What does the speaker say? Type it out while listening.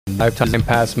lifetime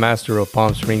past master of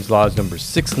Palm Springs Lodge number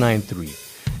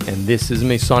 693. And this is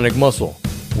Masonic Muscle,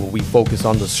 where we focus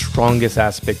on the strongest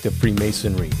aspect of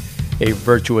Freemasonry, a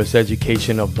virtuous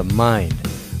education of the mind,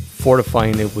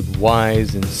 fortifying it with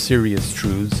wise and serious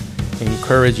truths,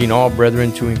 encouraging all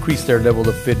brethren to increase their level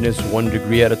of fitness 1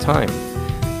 degree at a time,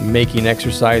 making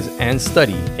exercise and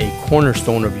study a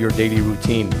cornerstone of your daily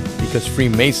routine, because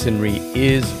Freemasonry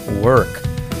is work.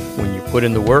 When you put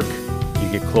in the work,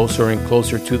 you get closer and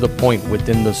closer to the point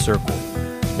within the circle.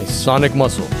 Masonic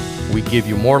Muscle, we give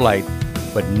you more light,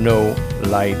 but no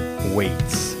light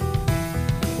weights.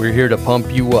 We're here to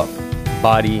pump you up,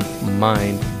 body,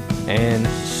 mind, and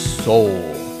soul.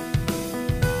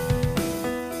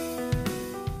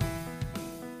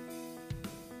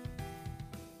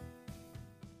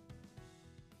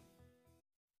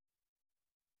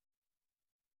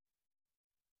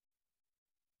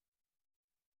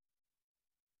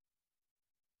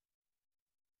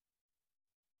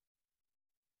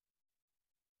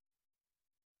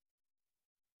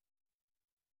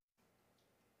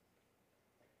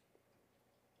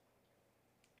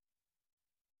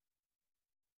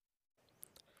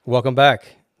 Welcome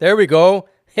back. There we go.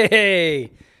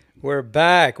 Hey, we're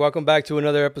back. Welcome back to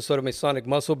another episode of Masonic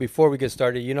Muscle. Before we get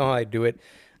started, you know how I do it.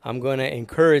 I'm going to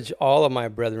encourage all of my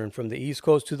brethren from the East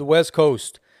Coast to the West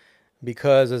Coast,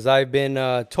 because as I've been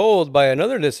told by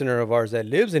another listener of ours that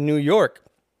lives in New York,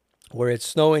 where it's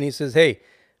snowing, he says, hey,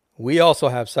 we also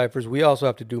have ciphers. We also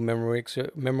have to do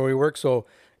memory work. So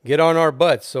get on our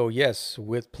butts. So yes,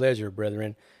 with pleasure,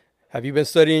 brethren. Have you been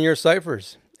studying your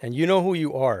ciphers? And you know who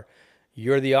you are.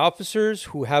 You're the officers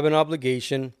who have an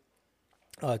obligation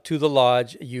to the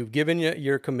lodge. You've given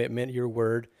your commitment, your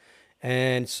word.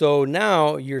 And so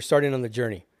now you're starting on the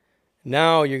journey.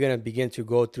 Now you're going to begin to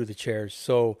go through the chairs.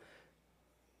 So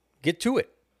get to it.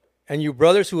 And you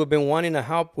brothers who have been wanting to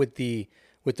help with the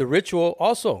ritual,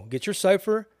 also get your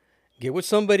cipher, get with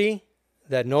somebody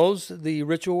that knows the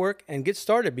ritual work, and get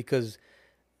started, because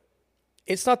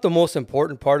it's not the most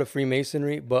important part of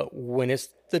Freemasonry, but when it's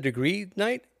the degree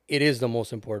night, it is the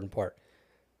most important part.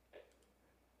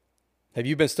 Have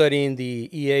you been studying the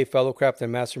EA, Fellowcraft,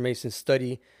 and Master Mason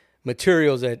study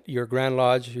materials that your Grand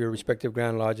Lodge, your respective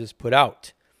Grand Lodges put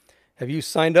out? Have you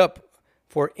signed up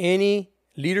for any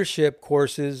leadership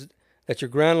courses that your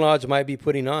Grand Lodge might be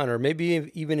putting on, or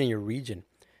maybe even in your region?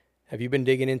 Have you been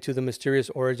digging into the mysterious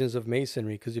origins of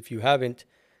Masonry? Because if you haven't,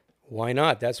 why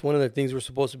not? That's one of the things we're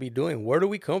supposed to be doing. Where do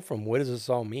we come from? What does this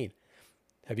all mean?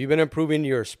 Have you been improving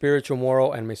your spiritual,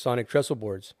 moral, and Masonic trestle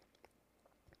boards?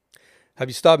 Have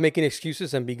you stopped making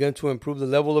excuses and begun to improve the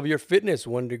level of your fitness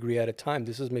 1 degree at a time?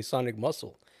 This is Masonic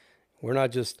Muscle. We're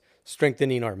not just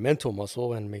strengthening our mental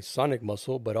muscle and Masonic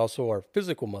muscle, but also our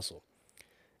physical muscle.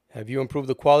 Have you improved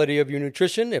the quality of your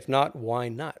nutrition? If not, why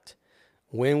not?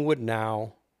 When would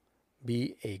now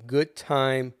be a good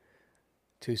time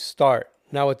to start?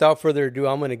 Now, without further ado,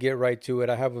 I'm going to get right to it.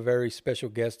 I have a very special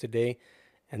guest today,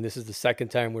 and this is the second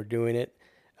time we're doing it.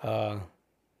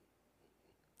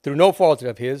 Through no fault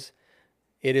of his,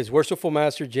 it is Worshipful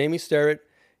Master Jamie Sterrett.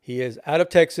 He is out of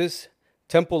Texas,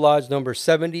 Temple Lodge number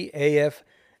 70, AF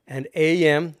and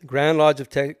AM, Grand Lodge of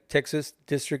Texas,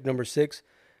 District number 6.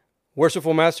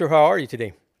 Worshipful Master, how are you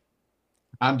today?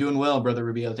 I'm doing well, Brother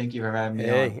Rubio. Thank you for having me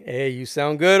on. Hey, you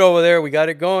sound good over there. We got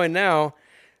it going now.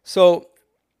 So,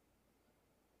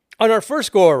 on our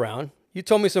first go around, you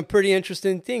told me some pretty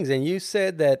interesting things, and you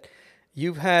said that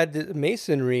you've had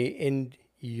Masonry in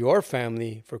your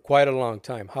family for quite a long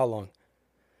time. How long?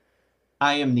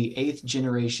 I am the 8th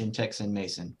generation Texan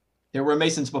Mason. There were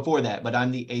Masons before that, but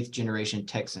I'm the 8th generation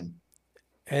Texan.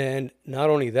 And not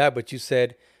only that, but you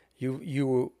said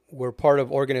you were part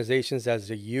of organizations as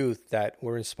a youth that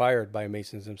were inspired by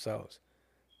Masons themselves.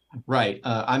 Right.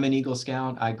 I'm an Eagle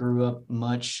Scout. I grew up,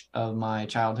 much of my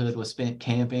childhood was spent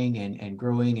camping and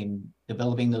growing and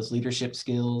developing those leadership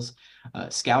skills.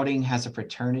 Scouting has a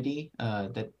fraternity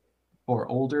that for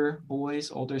older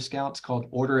boys, older scouts, called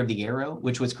Order of the Arrow,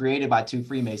 which was created by 2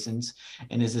 Freemasons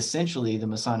and is essentially the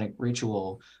Masonic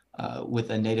ritual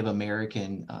with a Native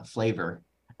American flavor.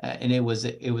 And it was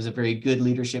a very good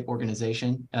leadership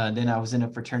organization. Then I was in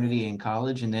a fraternity in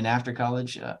college, and then after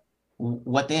college,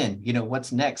 what then?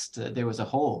 What's next? There was a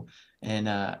hole,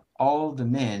 and all the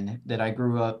men that I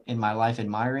grew up in my life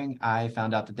admiring, I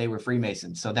found out that they were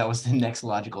Freemasons. So that was the next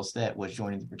logical step, was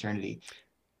joining the fraternity.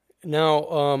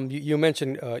 Now, you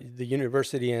mentioned the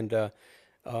university, and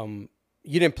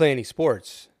you didn't play any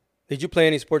sports. Did you play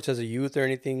any sports as a youth or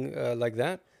anything like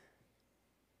that?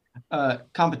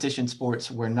 Competition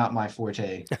sports were not my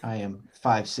forte. I am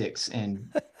 5'6",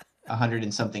 and 100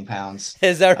 and something pounds.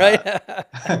 Is that Uh,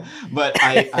 right? but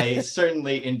I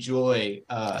certainly enjoy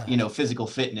physical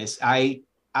fitness. I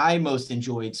most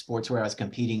enjoyed sports where I was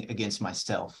competing against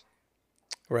myself.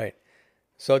 Right.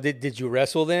 So did you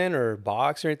wrestle then or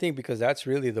box or anything? Because that's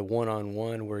really the one on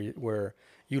one where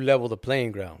you level the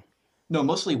playing ground. No,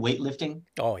 mostly weightlifting,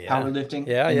 Oh yeah, powerlifting,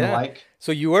 yeah, and the yeah. like.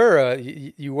 So you were a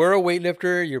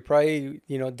weightlifter. You're probably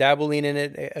dabbling in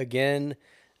it again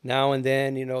now and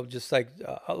then. Just like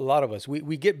a lot of us,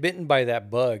 we get bitten by that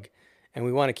bug, and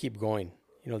we want to keep going.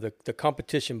 The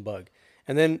competition bug,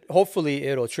 and then hopefully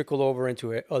it'll trickle over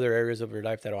into other areas of your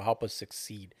life that'll help us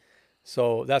succeed.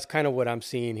 So that's kind of what I'm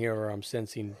seeing here, or I'm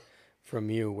sensing from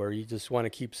you, where you just want to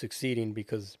keep succeeding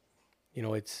because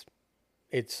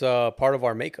it's part of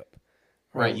our makeup,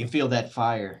 right? Right, you feel that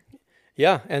fire.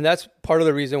 Yeah, and that's part of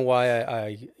the reason why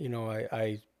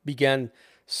I began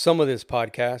some of this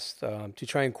podcast to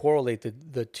try and correlate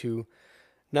the two.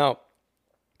 Now,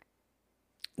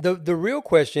 the real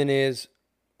question is,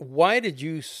 why did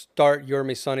you start your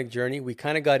Masonic journey? We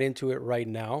kind of got into it right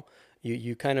now.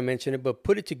 You kind of mentioned it, but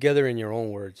put it together in your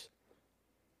own words.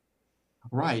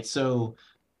 Right. So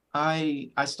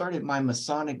I started my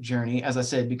Masonic journey, as I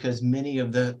said, because many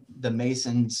of the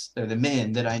Masons or the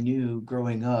men that I knew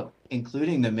growing up,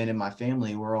 including the men in my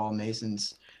family, were all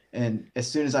Masons. And as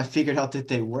soon as I figured out that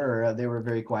they were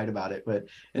very quiet about it. But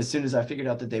as soon as I figured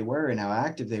out that they were and how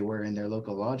active they were in their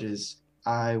local lodges,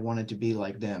 I wanted to be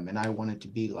like them, and I wanted to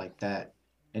be like that.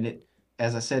 And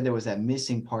as I said, there was that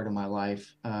missing part of my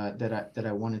life that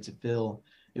I wanted to fill.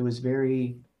 It was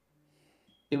very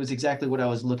it was exactly what I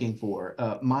was looking for.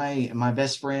 My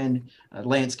best friend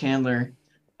Lance Candler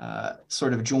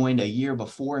sort of joined a year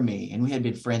before me, and we had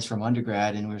been friends from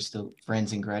undergrad, and we were still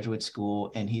friends in graduate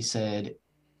school. And he said,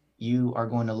 "You are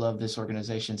going to love this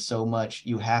organization so much.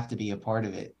 You have to be a part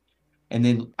of it." And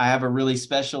then I have a really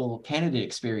special candidate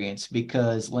experience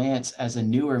because Lance, as a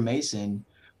newer Mason,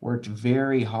 worked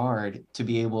very hard to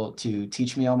be able to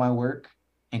teach me all my work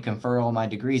and confer all my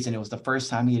degrees. And it was the first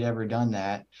time he'd ever done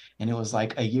that. And it was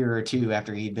like a year or two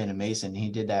after he'd been a Mason. He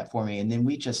did that for me. And then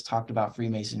we just talked about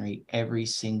Freemasonry every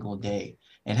single day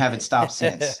and haven't stopped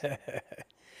since.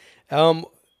 um,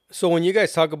 so when you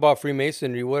guys talk about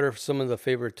Freemasonry, what are some of the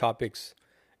favorite topics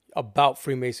about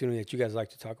Freemasonry that you guys like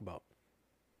to talk about?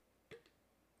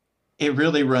 It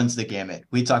really runs the gamut.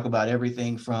 We talk about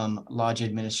everything from lodge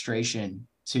administration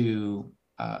to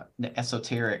the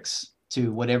esoterics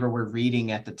to whatever we're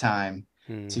reading at the time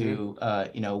Hmm. to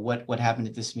what happened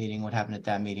at this meeting, what happened at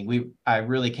that meeting. I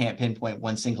really can't pinpoint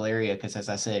one single area because, as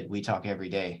I said, we talk every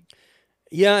day.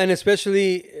 Yeah, and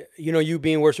especially you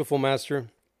being worshipful master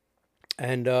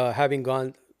and having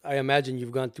gone, I imagine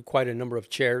you've gone through quite a number of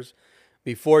chairs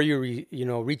before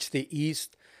reach the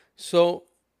east. So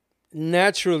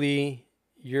naturally,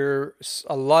 your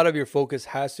a lot of your focus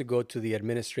has to go to the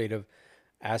administrative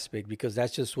aspect because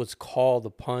that's just what's called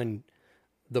upon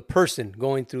the person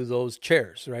going through those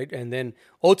chairs, right? And then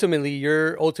ultimately,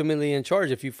 you're ultimately in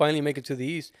charge. If you finally make it to the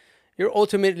east, you're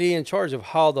ultimately in charge of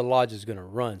how the lodge is going to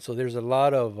run. So there's a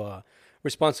lot of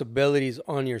responsibilities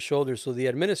on your shoulders. So the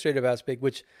administrative aspect,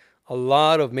 which a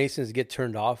lot of Masons get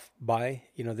turned off by,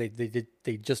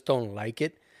 they just don't like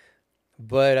it.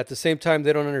 But at the same time,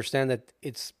 they don't understand that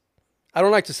it's. I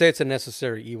don't like to say it's a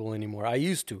necessary evil anymore. I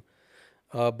used to,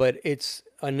 but it's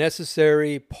a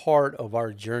necessary part of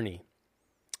our journey.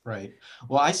 Right.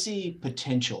 Well, I see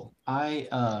potential.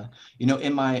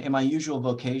 In my usual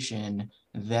vocation,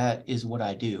 that is what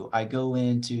I do. I go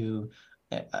into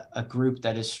a group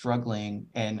that is struggling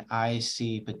and I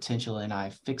see potential and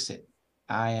I fix it.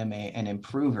 I am an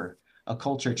improver, a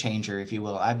culture changer, if you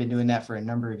will. I've been doing that for a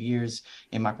number of years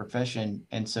in my profession.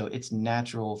 And so it's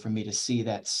natural for me to see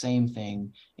that same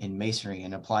thing in masonry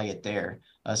and apply it there.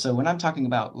 So when I'm talking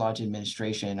about lodge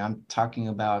administration, I'm talking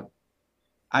about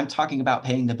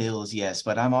paying the bills, yes,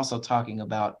 but I'm also talking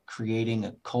about creating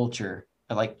a culture,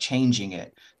 like changing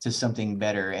it to something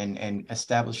better and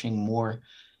establishing more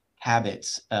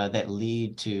habits that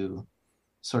lead to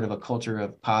sort of a culture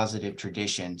of positive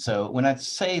tradition. So when I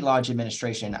say lodge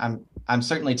administration, I'm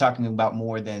certainly talking about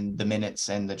more than the minutes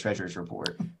and the treasurer's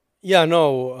report. Yeah,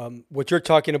 no. What you're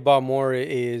talking about more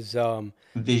is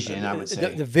Vision, I would the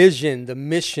say. vision, the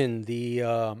mission,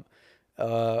 the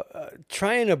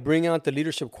trying to bring out the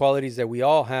leadership qualities that we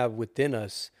all have within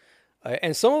us.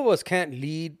 And some of us can't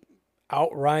lead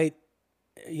outright,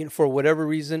 for whatever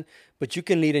reason, but you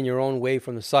can lead in your own way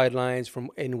from the sidelines, from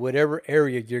in whatever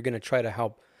area you're going to try to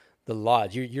help the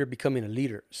lodge. You're becoming a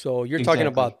leader. So you're talking Exactly.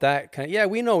 about that kind of, yeah,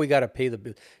 we know we got to pay the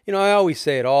bill. I always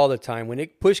say it all the time. When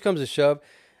push comes to shove,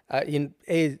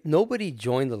 Nobody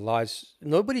joined the lodge.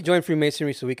 Nobody joined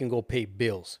Freemasonry so we can go pay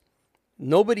bills.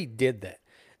 Nobody did that.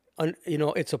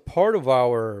 It's a part of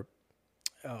our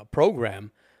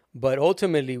program, but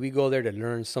ultimately we go there to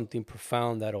learn something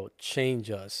profound that'll change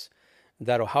us,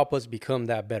 that'll help us become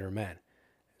that better man.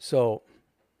 So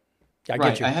I get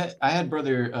Right. you. I had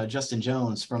brother Justin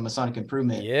Jones from Masonic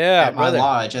Improvement Yeah, at my brother.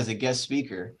 lodge as a guest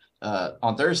speaker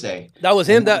on Thursday. That was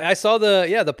him. And That I saw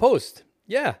the post.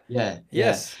 Yeah. yeah, yeah.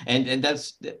 Yes. And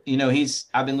that's he's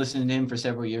I've been listening to him for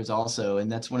several years also, and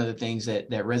that's one of the things that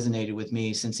resonated with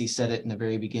me since he said it in the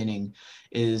very beginning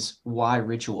is why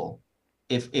ritual?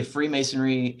 If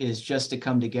Freemasonry is just to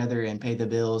come together and pay the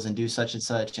bills and do such and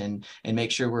such and make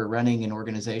sure we're running an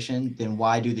organization, then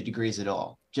why do the degrees at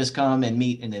all? Just come and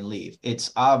meet and then leave.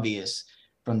 It's obvious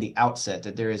from the outset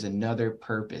that there is another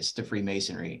purpose to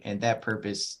Freemasonry, and that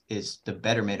purpose is the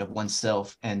betterment of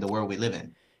oneself and the world we live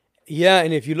in. Yeah,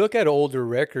 and if you look at older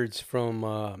records from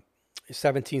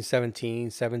 1717,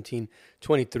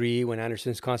 1723, when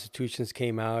Anderson's constitutions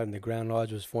came out and the Grand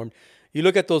Lodge was formed, you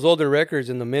look at those older records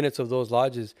and the minutes of those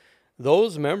lodges,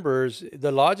 those members,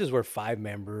 the lodges were 5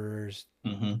 members,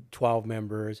 Mm-hmm. 12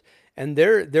 members, and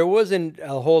there wasn't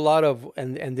a whole lot of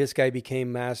and this guy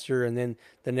became master, and then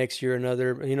the next year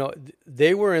another,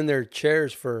 they were in their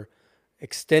chairs for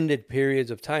extended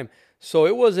periods of time. So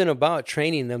it wasn't about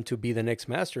training them to be the next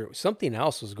master. Something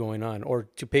else was going on, or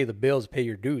to pay the bills, pay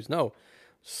your dues. No,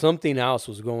 something else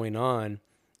was going on,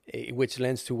 which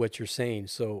lends to what you're saying.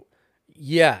 So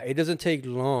yeah, it doesn't take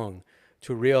long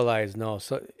to realize, no,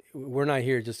 so we're not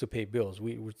here just to pay bills.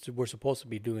 We're supposed to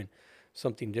be doing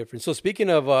something different. So speaking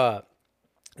of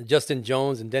Justin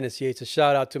Jones and Dennis Yates, a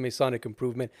shout out to Masonic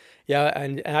Improvement. Yeah,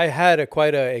 and I had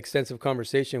quite a extensive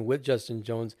conversation with Justin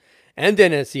Jones and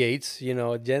Dennis Yates.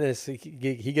 Dennis,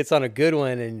 he gets on a good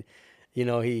one, and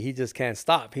he just can't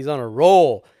stop. He's on a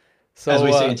roll. As So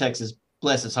we say in Texas,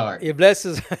 bless his heart. it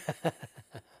blesses.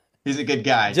 He's a good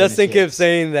guy, Dennis Justin kept Yates.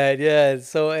 saying that, yeah.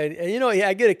 So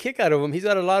I get a kick out of him. He's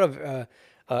got a lot of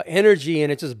energy,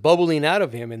 and it's just bubbling out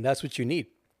of him, and that's what you need.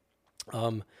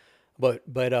 Um,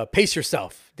 but pace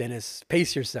yourself, Dennis.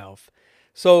 Pace yourself.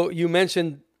 So you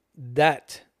mentioned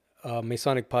that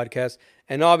Masonic podcast,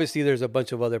 and obviously there's a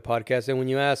bunch of other podcasts. And when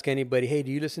you ask anybody, "Hey,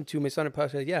 do you listen to Masonic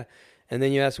podcast?" Yeah, and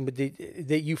then you ask them, but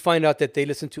you find out that they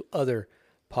listen to other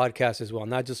podcasts as well,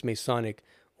 not just Masonic.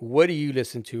 What do you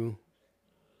listen to,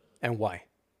 and why?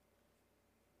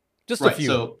 Just a Right. few.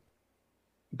 So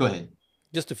go ahead.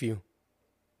 Just a few.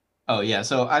 Oh yeah.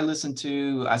 So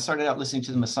I started out listening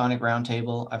to the Masonic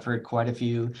Roundtable. I've heard quite a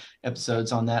few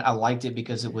episodes on that. I liked it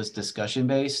because it was discussion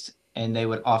based and they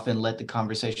would often let the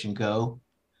conversation go,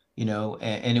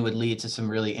 and it would lead to some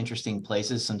really interesting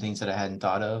places, some things that I hadn't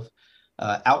thought of.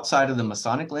 Outside of the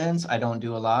Masonic lens, I don't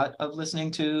do a lot of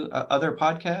listening to other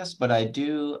podcasts, but I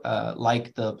do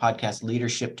like the podcast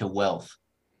Leadership to Wealth.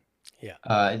 Yeah.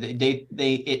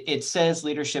 It says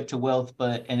leadership to wealth,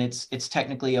 and it's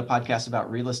technically a podcast about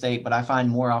real estate, but I find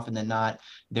more often than not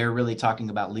they're really talking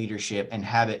about leadership and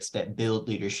habits that build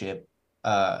leadership,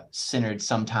 centered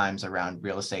sometimes around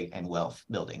real estate and wealth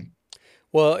building.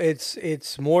 Well,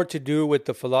 it's more to do with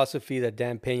the philosophy that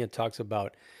Dan Pena talks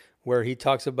about, where he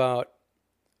talks about,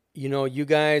 you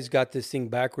guys got this thing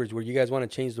backwards, where you guys want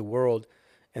to change the world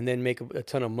and then make a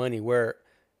ton of money, where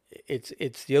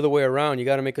it's the other way around. You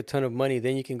got to make a ton of money,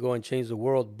 then you can go and change the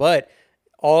world. But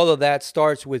all of that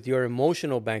starts with your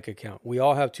emotional bank account. We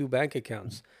all have two bank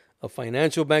accounts, a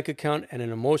financial bank account and an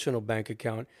emotional bank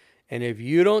account. And if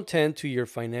you don't tend to your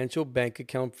financial bank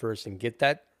account first and get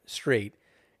that straight,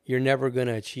 you're never going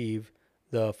to achieve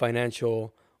the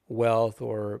financial wealth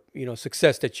or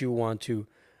success that you want to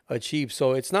achieve.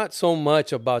 So it's not so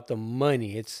much about the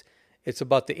money. It's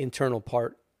about the internal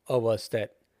part of us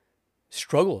that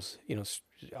struggles.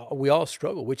 We all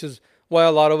struggle, which is why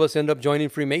a lot of us end up joining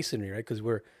Freemasonry, right? Because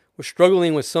we're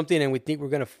struggling with something and we think we're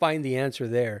going to find the answer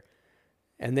there,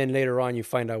 and then later on you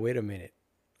find out, wait a minute,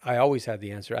 I always had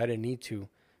the answer. I didn't need to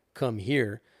come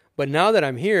here, but now that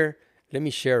I'm here, let me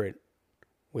share it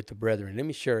with the brethren. Let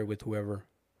me share it with whoever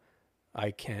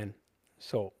I can.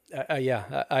 So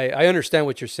yeah, I understand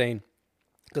what you're saying,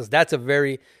 because that's a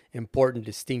very important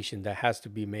distinction that has to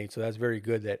be made. So that's very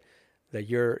good that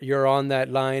you're on that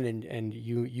line, and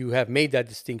you have made that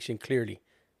distinction clearly.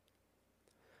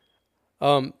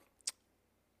 Um,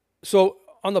 so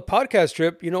on the podcast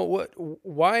trip,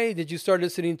 why did you start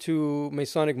listening to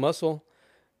Masonic Muscle,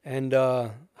 and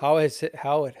how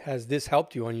has this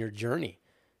helped you on your journey?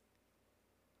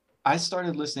 I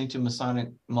started listening to Masonic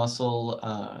Muscle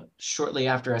shortly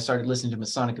after I started listening to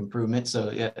Masonic Improvement,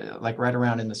 so yeah, like right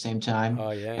around in the same time.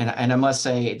 Oh yeah. And I must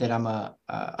say that I'm a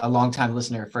long time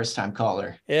listener, first time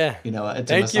caller, Yeah. to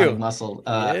Thank Masonic you. Muscle.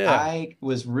 Yeah. I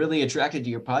was really attracted to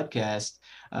your podcast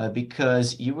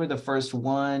because you were the first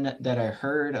one that I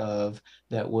heard of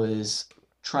that was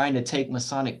trying to take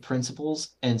Masonic principles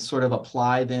and sort of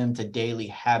apply them to daily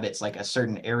habits, like a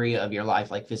certain area of your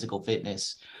life, like physical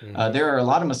fitness. Hmm. There are a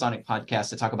lot of Masonic podcasts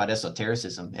that talk about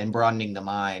esotericism and broadening the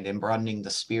mind and broadening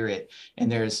the spirit.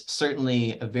 And there's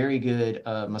certainly a very good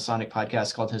Masonic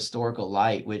podcast called Historical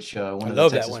Light, which I one of the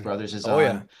love that Texas one. brothers is Oh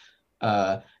yeah. on,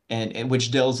 uh, and which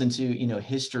delves into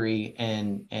history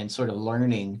and sort of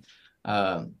learning.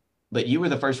 Um, but you were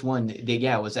the first one that,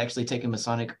 yeah, was actually taking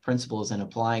Masonic principles and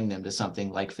applying them to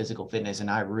something like physical fitness, and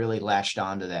I really latched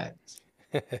onto that.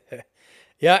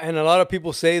 Yeah, and a lot of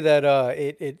people say that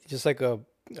it just like a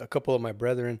couple of my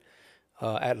brethren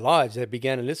at Lodge that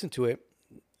began to listen to it.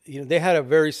 They had a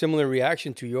very similar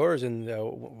reaction to yours, and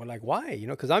we're like, why?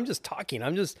 Because I'm just talking,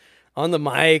 I'm just on the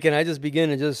mic, and I just begin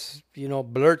to just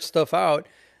blurt stuff out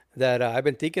that I've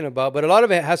been thinking about. But a lot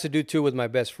of it has to do too with my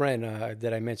best friend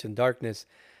that I mentioned, Darkness.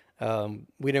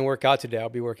 We didn't work out today. I'll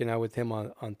be working out with him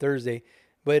on Thursday.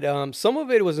 But some of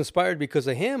it was inspired because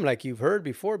of him, like you've heard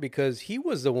before, because he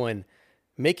was the one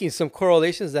making some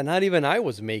correlations that not even I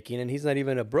was making, and he's not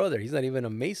even a brother. He's not even a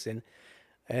Mason.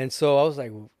 And so I was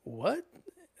like, what?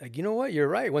 Like, you know what? You're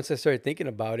right. Once I started thinking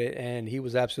about it, and he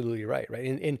was absolutely right. Right.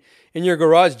 In your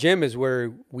garage gym is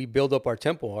where we build up our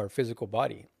temple, our physical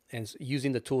body, and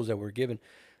using the tools that we're given.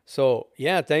 So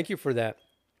yeah, thank you for that.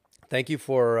 Thank you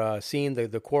for seeing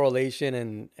the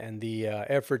correlation and the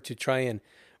effort to try and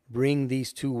bring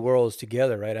these two worlds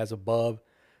together, right? As above,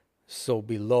 so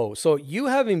below. So you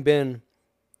having been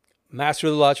master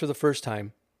of the lodge for the first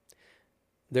time,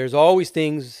 there's always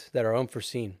things that are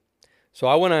unforeseen. So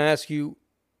I want to ask you,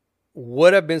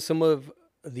 what have been some of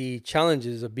the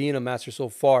challenges of being a master so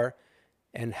far,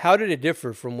 and how did it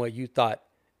differ from what you thought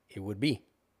it would be?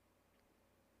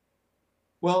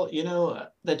 Well,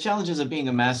 the challenges of being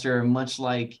a master are much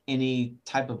like any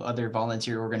type of other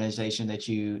volunteer organization that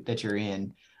you're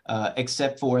in,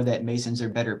 except for that Masons are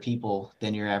better people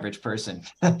than your average person.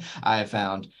 I have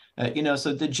found,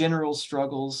 so the general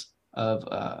struggles of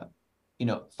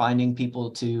finding people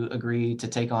to agree to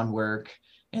take on work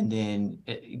and then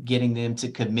getting them to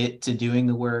commit to doing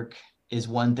the work is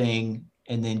one thing.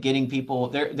 And then getting people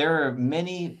there are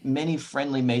many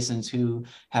friendly Masons who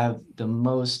have the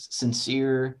most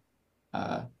sincere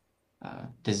uh,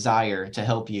 desire to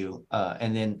help you,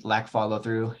 and then lack follow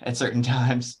through at certain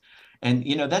times. And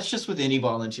that's just with any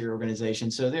volunteer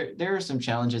organization. So there are some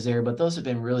challenges there, but those have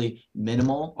been really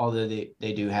minimal, although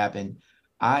they do happen.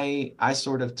 I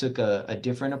sort of took a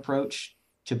different approach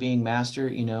to being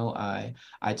master.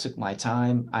 I took my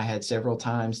time. I had several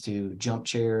times to jump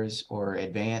chairs or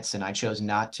advance, and I chose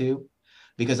not to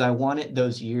because I wanted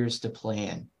those years to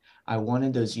plan. I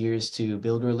wanted those years to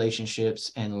build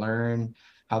relationships and learn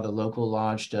how the local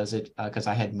lodge does it, because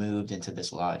I had moved into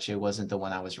this lodge. It wasn't the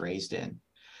one I was raised in.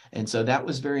 And so that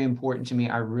was very important to me.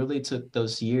 I really took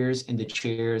those years in the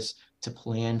chairs to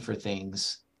plan for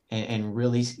things and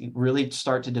really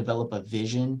start to develop a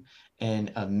vision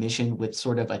and a mission with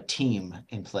sort of a team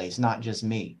in place, not just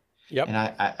me. Yep. And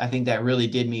I think that really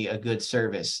did me a good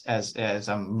service as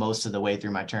I'm most of the way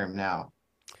through my term now.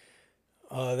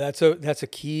 That's a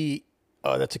key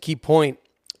point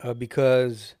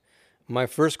because my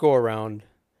first go around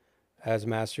as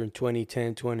master in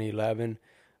 2010, 2011,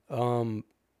 um,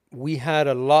 we had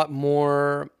a lot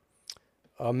more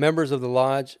members of the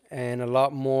lodge and a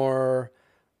lot more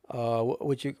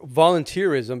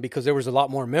volunteerism because there was a lot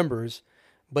more members,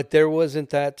 but there wasn't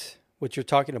that what you're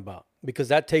talking about because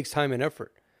that takes time and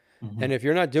effort. And Mhm. if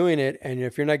you're not doing it, and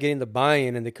if you're not getting the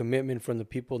buy-in and the commitment from the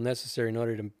people necessary in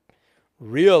order to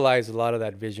realize a lot of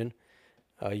that vision,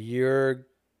 you're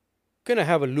going to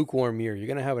have a lukewarm year. You're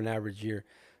going to have an average year.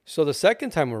 So the second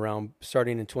time around,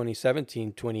 starting in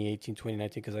 2017, 2018,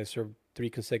 2019, because I served 3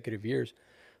 consecutive years,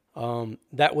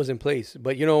 that was in place.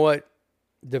 But you know what?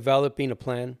 Developing a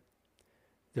plan,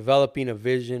 developing a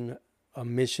vision, a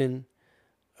mission,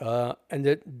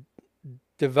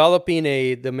 developing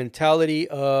the mentality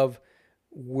of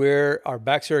where our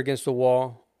backs are against the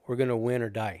wall, we're going to win or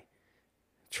die.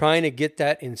 Trying to get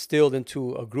that instilled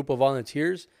into a group of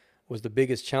volunteers was the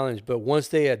biggest challenge. But once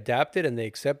they adapted and they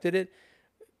accepted it,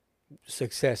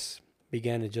 success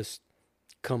began to just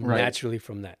come Right. naturally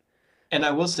from that. And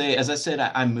I will say, as I said,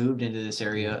 I moved into this Mm-hmm.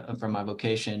 area from my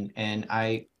vocation, and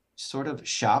sort of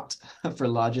shopped for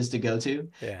lodges to go to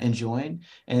Yeah. and join.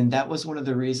 And that was one of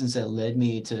the reasons that led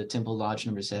me to Temple Lodge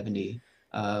number 70,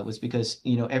 was because,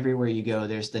 everywhere you go,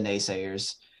 there's the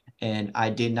naysayers. And I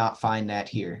did not find that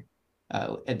here.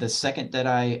 At the second that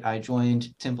I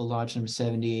joined Temple Lodge number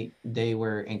 70, they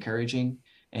were encouraging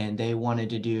and they wanted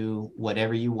to do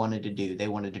whatever you wanted to do. They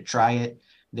wanted to try it.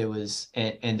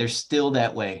 And they're still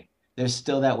that way. They're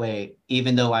still that way,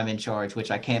 even though I'm in charge,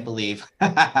 which I can't believe.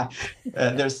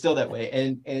 They're still that way,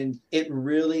 and it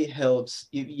really helps.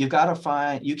 You got to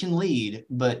find, you can lead,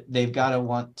 but they've got to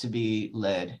want to be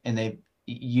led, and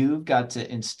you've got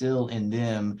to instill in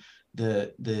them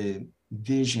the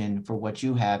vision for what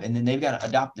you have, and then they've got to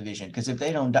adopt the vision. Because if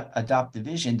they don't adopt the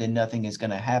vision, then nothing is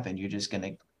going to happen. You're just going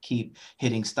to keep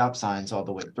hitting stop signs all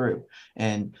the way through.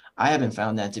 And I haven't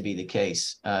found that to be the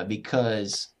case,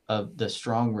 because of the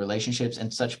strong relationships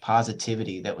and such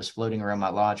positivity that was floating around my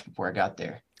lodge before I got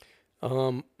there.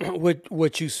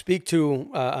 What you speak to,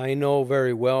 I know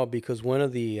very well because one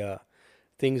of the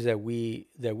things that we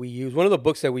use, one of the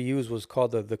books that we use was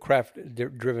called the Craft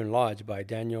Driven Lodge by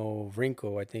Daniel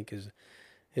Vrinko, I think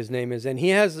his name is, and he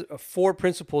has four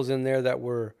principles in there that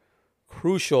were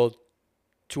crucial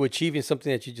to achieving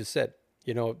something that you just said.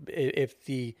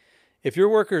 If your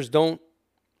workers don't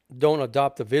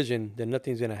adopt the vision, then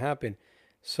nothing's going to happen.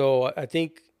 So I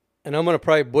think, and I'm going to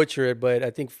probably butcher it, but I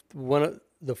think one of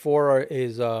the four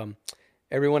is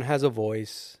everyone has a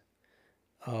voice.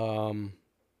 Um,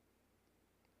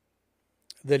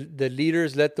 the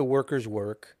leaders let the workers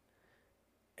work.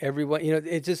 Everyone,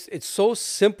 it's so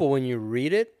simple when you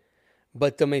read it,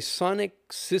 but the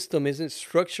Masonic system isn't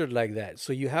structured like that.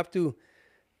 So you have to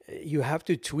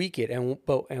tweak it, and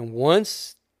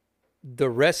once the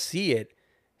rest see it,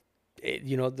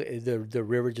 the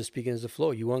river just begins to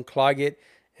flow. You unclog it,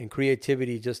 and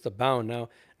creativity just abound.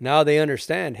 Now they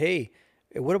understand. Hey,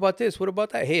 what about this? What about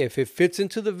that? Hey, if it fits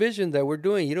into the vision that we're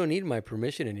doing, you don't need my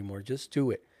permission anymore. Just do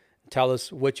it. Tell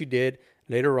us what you did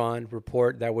later on.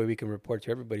 Report that way we can report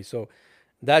to everybody. So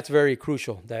that's very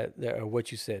crucial. That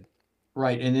what you said.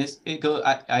 Right, and this it go.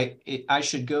 I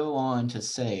should go on to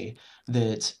say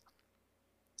that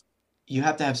you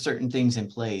have to have certain things in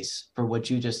place for what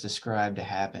you just described to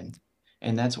happen.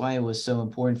 And that's why it was so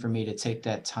important for me to take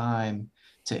that time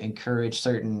to encourage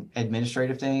certain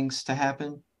administrative things to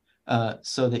happen,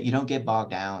 so that you don't get bogged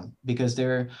down. Because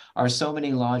there are so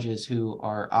many lodges who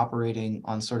are operating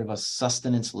on sort of a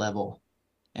sustenance level,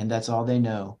 and that's all they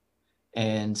know.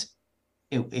 And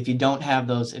if you don't have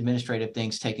those administrative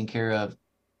things taken care of,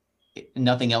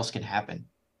 nothing else can happen.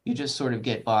 You just sort of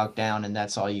get bogged down, and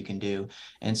that's all you can do.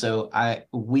 And so I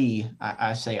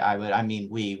say I, but I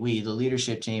mean the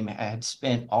leadership team had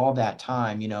spent all that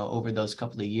time, over those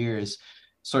couple of years,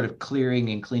 sort of clearing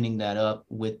and cleaning that up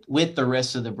with the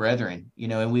rest of the brethren,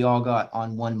 and we all got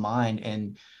on one mind.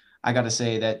 And I got to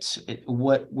say that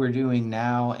what we're doing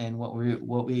now and what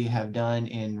we have done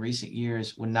in recent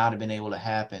years would not have been able to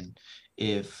happen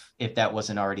if that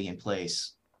wasn't already in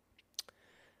place.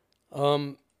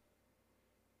 Um,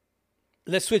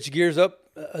 let's switch gears up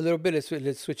a little bit.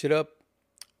 Let's switch it up.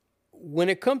 When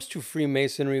it comes to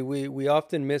Freemasonry, we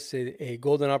often miss a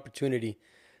golden opportunity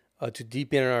to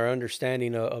deepen our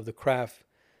understanding of the craft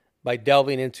by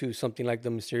delving into something like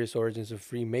the mysterious origins of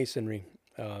Freemasonry,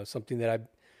 something that I'm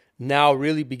now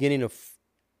really beginning to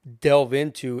delve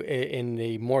into in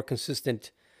a more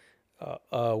consistent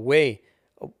way.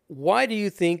 Why do you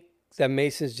think that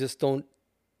Masons just don't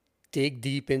dig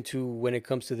deep into when it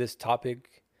comes to this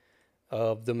topic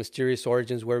of the mysterious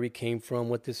origins, where we came from,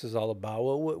 what this is all about?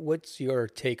 What's your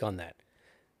take on that?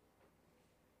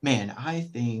 Man, I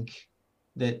think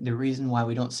that the reason why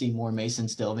we don't see more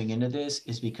Masons delving into this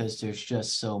is because there's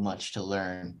just so much to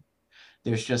learn.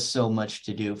 There's just so much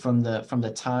to do. From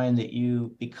the time that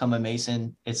you become a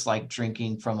Mason, it's like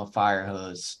drinking from a fire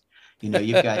hose.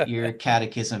 You've got your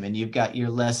catechism, and you've got your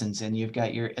lessons, and you've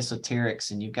got your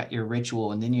esoterics, and you've got your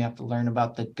ritual, and then you have to learn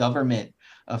about the government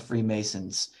of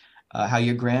Freemasons, how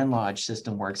your Grand Lodge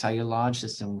system works, how your lodge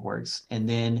system works. And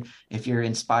then if you're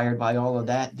inspired by all of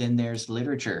that, then there's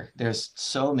literature. There's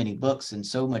so many books and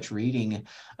so much reading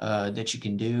that you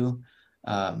can do.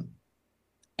 Um,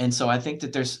 and so I think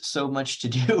that there's so much to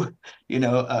do.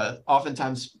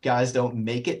 Oftentimes guys don't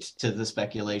make it to the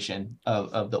speculation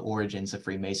of the origins of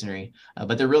Freemasonry,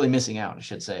 but they're really missing out, I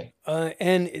should say.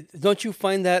 Don't you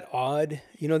find that odd?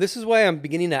 This is why I'm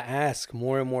beginning to ask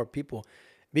more and more people,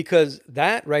 because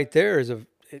that right there is a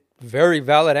very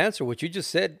valid answer. What you just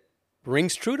said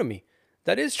rings true to me.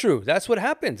 That is true. That's what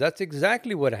happens. That's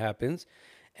exactly what happens.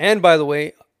 And by the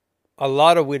way, a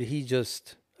lot of what he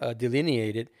just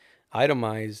delineated,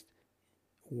 itemized,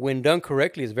 when done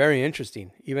correctly, is very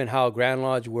interesting. Even how Grand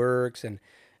Lodge works and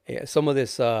some of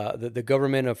this, the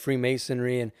government of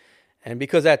Freemasonry, and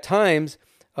because at times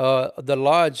the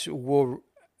lodge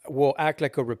will act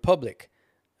like a republic.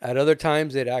 At other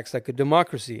times, it acts like a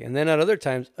democracy, and then at other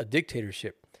times, a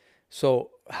dictatorship.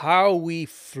 So how we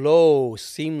flow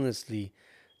seamlessly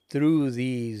through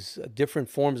these different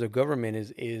forms of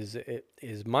government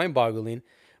is mind boggling.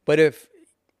 But if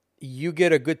you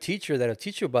get a good teacher that'll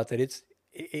teach you about that,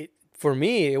 it for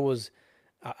me it was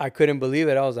I couldn't believe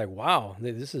it. I was like, wow,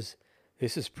 this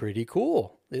is pretty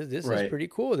cool. This is Right. pretty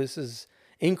cool. This is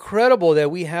incredible that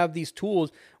we have these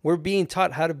tools. We're being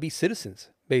taught how to be citizens,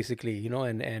 basically,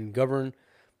 and govern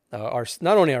our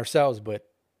not only ourselves but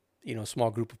small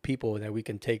group of people that we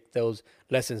can take those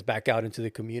lessons back out into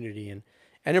the community and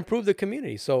improve the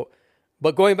community. So,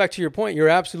 but going back to your point, you're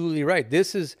absolutely right.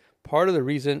 This is part of the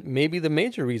reason, maybe the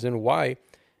major reason why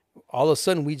all of a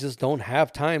sudden we just don't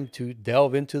have time to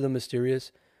delve into the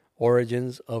mysterious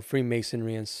origins of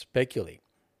Freemasonry and speculate.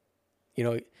 You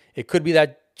know, it could be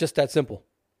that just that simple.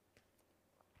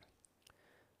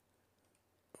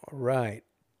 All right.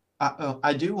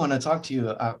 I do want to talk to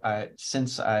you.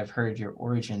 Since I've heard your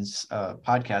Origins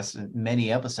podcast in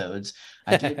many episodes,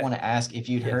 I did want to ask if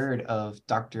you'd Yes. heard of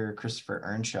Dr. Christopher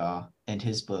Earnshaw and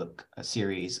his book a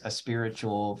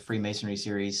spiritual Freemasonry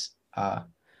series.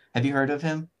 Have you heard of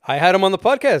him? I had him on the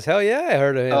podcast. Hell yeah, I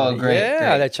heard of him. Oh, great,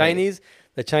 Yeah, great, great.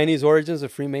 The Chinese origins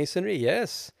of Freemasonry.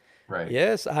 Yes. Right.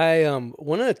 Yes, I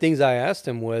one of the things I asked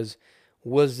him was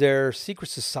there secret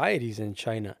societies in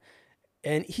China?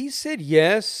 And he said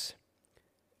yes,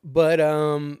 but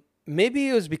maybe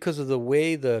it was because of the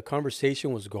way the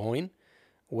conversation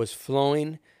was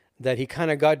flowing, that he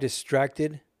kind of got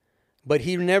distracted. But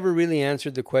he never really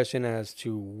answered the question as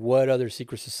to what other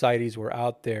secret societies were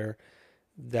out there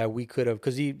that we could have,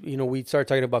 because we started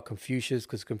talking about Confucius,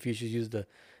 because Confucius used the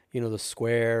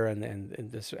square and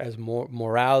this as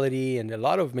morality, and a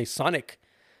lot of Masonic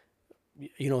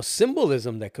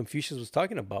symbolism that Confucius was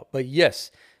talking about. But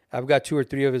yes, I've got two or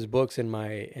three of his books in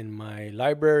my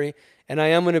library, and I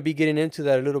am going to be getting into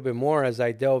that a little bit more as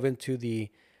I delve into the.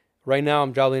 Right now,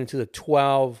 I'm delving into the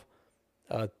 12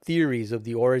 theories of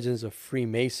the origins of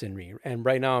Freemasonry, and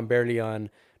right now I'm barely on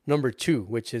number two,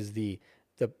 which is the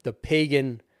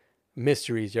pagan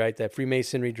mysteries. Right, that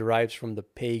Freemasonry derives from the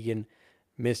pagan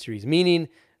mysteries, meaning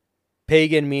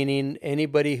pagan, meaning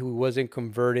anybody who wasn't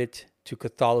converted to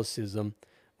Catholicism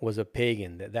was a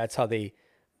pagan. That's how they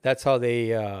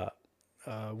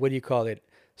what do you call it,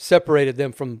 separated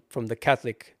them from the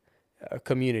Catholic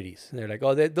communities. And they're like,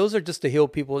 oh, those are just the hill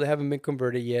people. They haven't been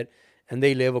converted yet, and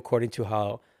they live according to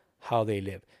how they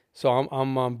live. So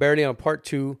I'm barely on part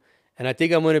two, and I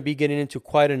think I'm going to be getting into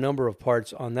quite a number of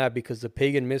parts on that because the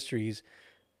pagan mysteries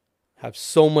have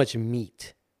so much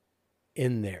meat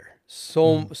in there.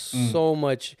 So Mm, mm. so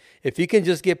much. If you can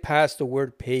just get past the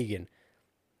word pagan,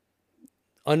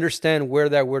 understand where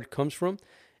that word comes from,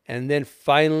 and then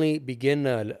finally begin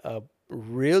to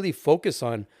really focus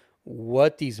on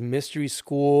what these mystery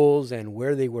schools and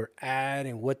where they were at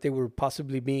and what they were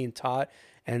possibly being taught,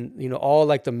 and all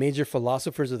like the major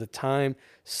philosophers of the time,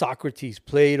 Socrates,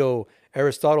 Plato,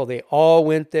 Aristotle, they all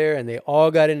went there and they all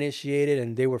got initiated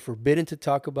and they were forbidden to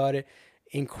talk about it.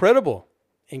 Incredible.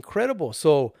 Incredible.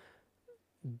 So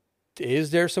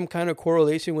is there some kind of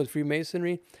correlation with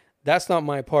Freemasonry? That's not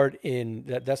my part in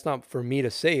that. That's not for me to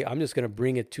say. I'm just going to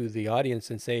bring it to the audience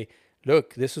and say,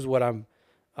 look, this is what I'm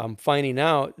finding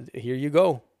out. Here you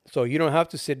go. So you don't have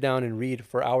to sit down and read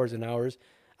for hours and hours.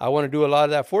 I want to do a lot of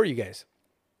that for you guys,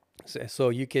 so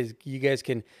you guys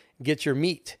can get your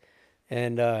meat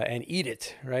and eat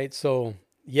it, right? So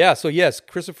yeah, so yes,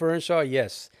 Christopher Earnshaw,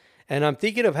 yes, and I'm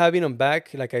thinking of having him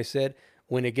back, like I said,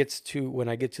 when I get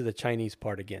to the Chinese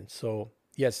part again. So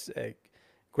yes,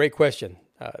 great question.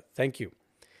 Thank you.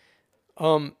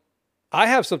 Um, I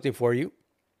have something for you.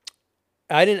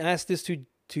 I didn't ask this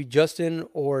to Justin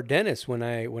or Dennis when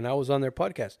I was on their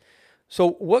podcast.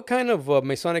 So, what kind of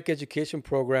Masonic education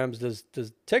programs does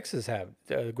Texas have?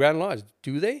 Grand Lodge,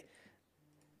 do they?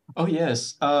 Oh,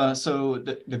 yes. So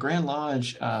the Grand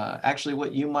Lodge, actually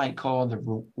what you might call the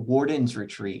Warden's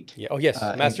Retreat Yeah. Oh, yes.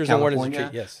 in Masters and Wardens Retreat.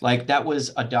 California, Yes. like that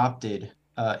was adopted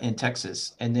in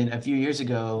Texas. And then a few years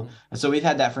ago, Mm-hmm. so we've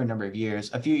had that for a number of years.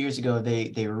 A few years ago,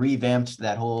 they revamped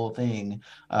that whole thing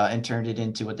and turned it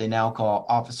into what they now call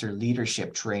officer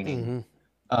leadership training. Mm-hmm.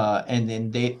 And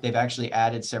then they've actually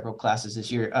added several classes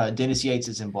this year. Dennis Yates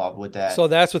is involved with that. So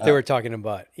that's what they Uh, were talking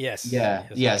about. Yes. yeah,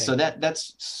 Yes. yeah. Okay. So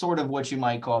that's sort of what you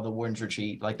might call the Warden's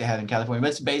Retreat, like they have in California, but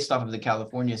it's based off of the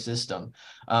California system.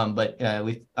 But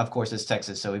we, of course, it's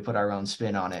Texas, so we put our own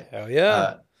spin on it. Hell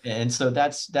yeah. And so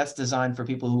that's designed for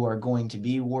people who are going to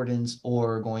be wardens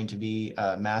or going to be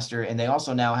master. And they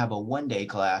also now have a 1 day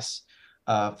class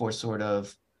for sort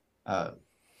of uh,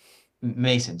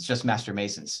 masons, just master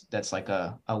masons. That's like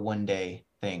a 1 day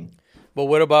thing, But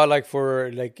what about like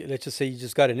for like let's just say you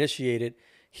just got initiated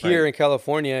here right? in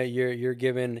California, you're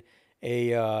given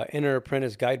a inner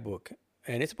apprentice guidebook,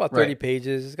 and it's about 30 Right.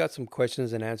 pages. It's got some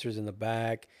questions and answers in the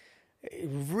back.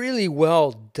 Really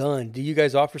well done. Do you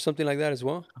guys offer something like that as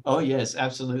well? Oh yes,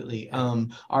 absolutely. Yeah.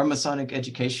 Our Masonic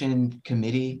Education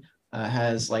Committee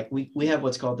has like we have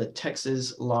what's called the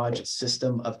Texas Lodge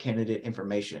System of Candidate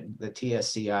Information, the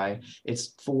TSCI.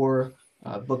 It's four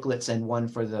booklets and one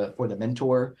for the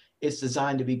mentor. It's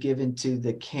designed to be given to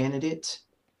the candidate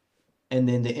and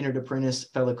then the entered apprentice,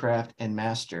 fellow craft, and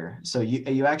master. So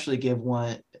you actually give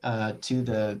one to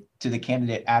the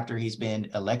candidate after he's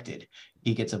been elected.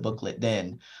 He gets a booklet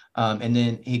then, and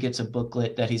then he gets a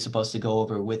booklet that he's supposed to go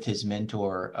over with his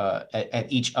mentor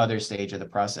at each other stage of the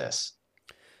process.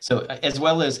 So as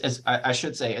well as I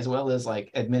should say, as well as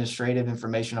like administrative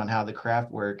information on how the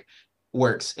craft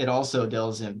works, it also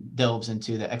delves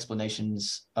into the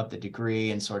explanations of the degree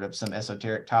and sort of some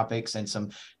esoteric topics and some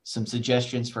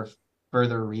suggestions for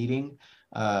further reading.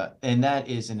 And that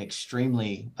is an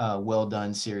extremely well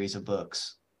done series of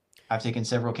books. I've taken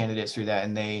several candidates through that,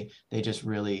 and they just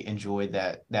really enjoyed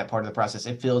that part of the process.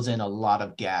 It fills in a lot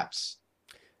of gaps.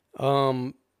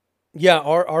 Um, yeah,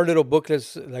 our little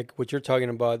booklets, like what you're talking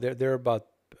about, they're about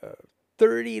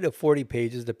 30 to 40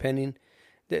 pages, depending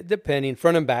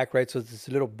front and back, right? So it's this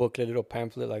little booklet, little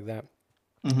pamphlet like that.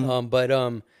 Mhm. But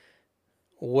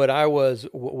what I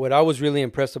was really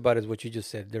impressed about is what you just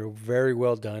said. They're very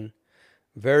well done,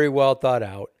 very well thought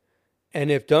out, and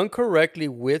if done correctly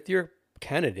with your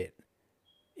candidate,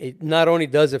 it not only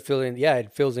does it fill in, yeah,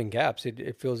 it fills in gaps.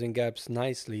 It fills in gaps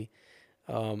nicely,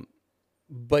 um,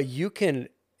 but you can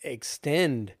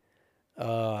extend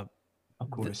uh, Of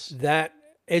course. that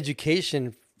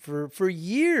education for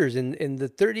years. In the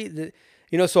 30,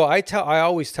 so I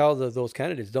always tell those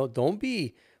candidates, don't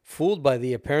be fooled by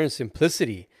the apparent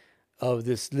simplicity of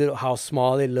this little, how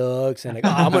small it looks, and like, oh,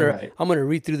 Right. I'm gonna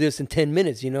read through this in 10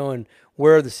 minutes, and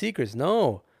where are the secrets?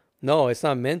 No, no, it's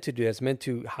not meant to do that. It's meant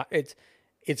to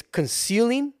it's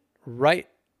concealing right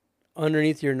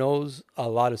underneath your nose a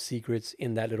lot of secrets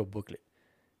in that little booklet.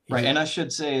 You Right. just And I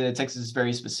should say that Texas is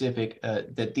very specific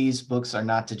that these books are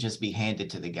not to just be handed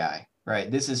to the guy,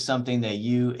 right? This is something that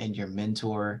you and your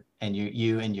mentor and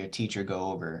you and your teacher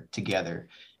go over together.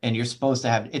 And you're supposed to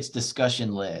have it's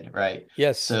discussion led, right?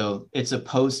 Yes. So it's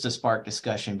supposed to spark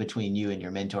discussion between you and your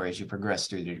mentor as you progress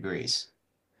through the degrees.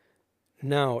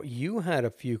 Now, you had a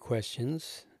few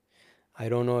questions. I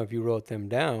don't know if you wrote them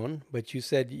down, but you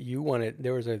said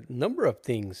there was a number of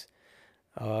things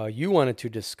you wanted to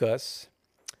discuss.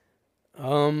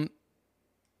 Um,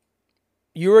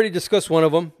 you already discussed one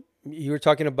of them. You were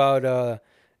talking about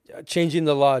changing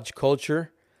the lodge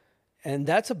culture, and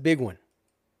that's a big one.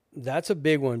 That's a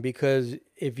big one because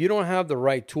if you don't have the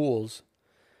right tools,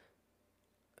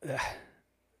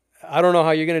 I don't know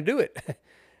how you're going to do it.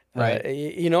 Right.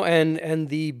 And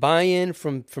the buy-in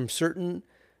from certain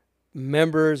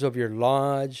members of your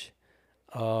lodge,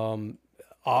 um,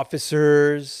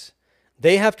 officers,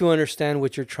 they have to understand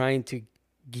what you're trying to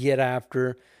get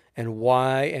after and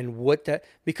why and what that,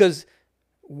 because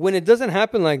when it doesn't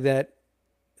happen like that,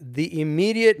 the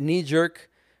immediate knee jerk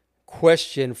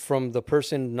question from the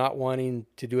person not wanting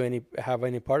to have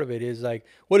any part of it is like,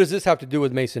 what does this have to do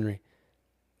with masonry?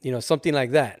 Something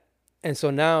like that. And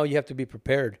so now you have to be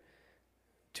prepared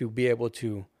to be able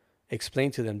to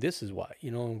explain to them this is why,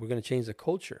 we're going to change the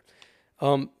culture.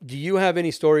 Do you have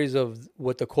any stories of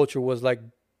what the culture was like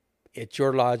at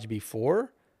your lodge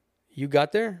before you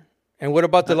got there? And what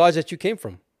about the Uh, lodge that you came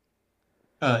from?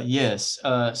 yes.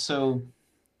 So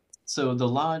the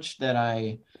lodge that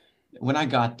when I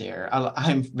got there,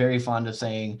 I'm very fond of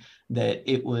saying that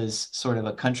it was sort of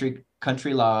a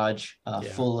country lodge Yeah.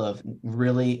 full of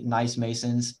really nice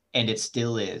masons, and it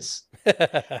still is.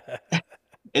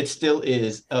 It still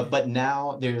is, but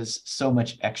now there's so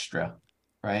much extra,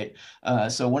 right?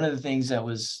 So one of the things that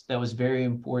was very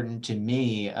important to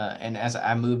me, and as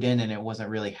I moved in and it wasn't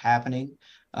really happening,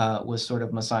 was sort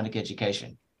of Masonic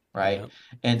education, Yeah. right?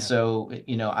 And Yeah. so,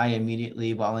 I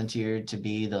immediately volunteered to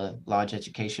be the lodge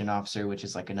education officer, which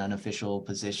is like an unofficial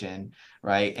position,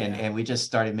 right? And Yeah. and we just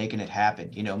started making it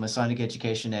happen. Masonic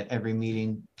education at every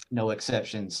meeting, no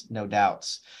exceptions, no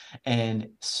doubts.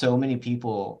 And so many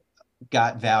people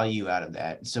got value out of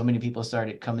that. So many people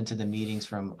started coming to the meetings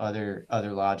from other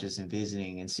lodges and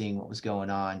visiting and seeing what was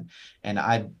going on. And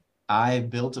I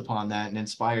built upon that and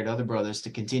inspired other brothers to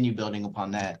continue building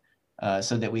upon that,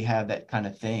 so that we have that kind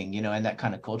of thing, and that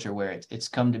kind of culture where it's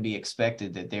come to be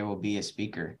expected that there will be a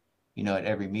speaker, at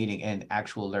every meeting, and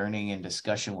actual learning and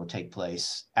discussion will take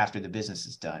place after the business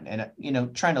is done.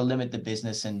 And trying to limit the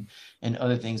business and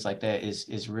other things like that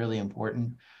is really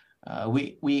important.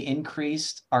 We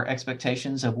increased our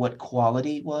expectations of what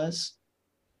quality was,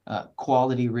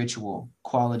 quality ritual,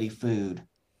 quality food,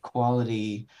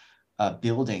 quality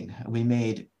building. We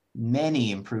made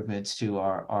many improvements to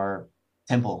our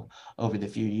temple over the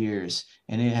few years,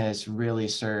 and it has really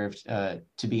served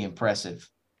to be impressive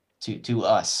to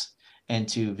us and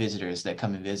to visitors that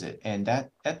come and visit. And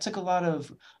that took a lot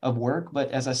of work, but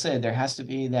as I said, there has to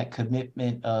be that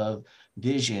commitment of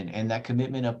vision and that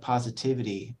commitment of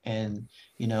positivity. And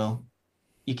you know,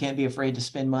 you can't be afraid to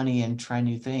spend money and try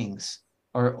new things,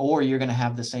 or you're going to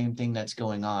have the same thing that's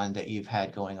going on that you've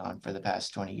had going on for the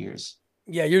past 20 years.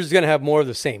 Yeah, you're just gonna have more of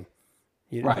the same.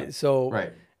 Right. So,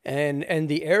 Right. and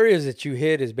the areas that you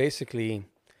hit is basically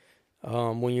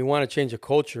when you want to change a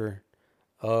culture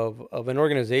of an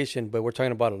organization, but we're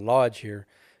talking about a lodge here.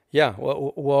 Yeah.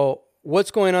 Well, what's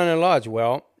going on in a lodge?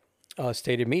 Well,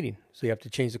 stated meeting. So you have to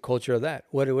change the culture of that.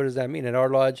 What does that mean? At our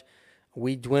lodge,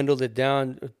 we dwindled it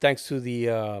down thanks to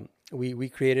the we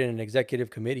created an executive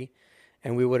committee,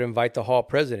 and we would invite the hall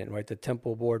president, right, the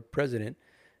temple board president,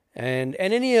 and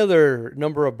any other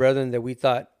number of brethren that we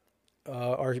thought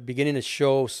are beginning to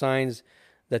show signs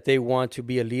that they want to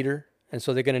be a leader, and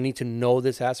so they're going to need to know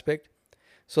this aspect.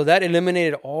 So that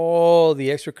eliminated all the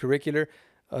extracurricular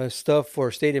stuff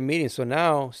for stated meeting. So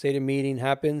now stated meeting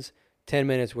happens, 10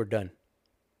 minutes, we're done.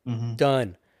 Mm-hmm.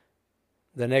 Done.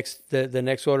 The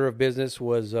next order of business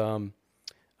was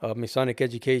Masonic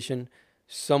education.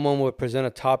 Someone would present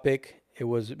a topic. It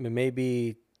was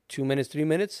maybe 2 minutes, 3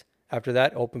 minutes. After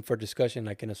that, open for discussion,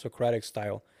 like in a Socratic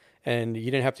style. And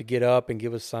you didn't have to get up and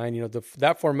give a sign.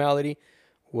 That formality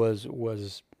was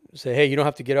say, hey, you don't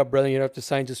have to get up, brother. You don't have to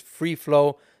sign. Just free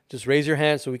flow. Just raise your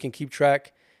hand so we can keep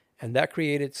track. And that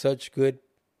created such good,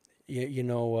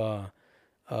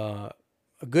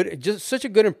 just such a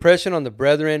good impression on the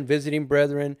brethren, visiting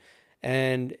brethren,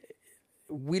 and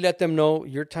we let them know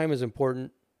your time is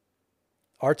important.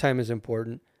 Our time is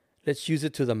important. Let's use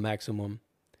it to the maximum.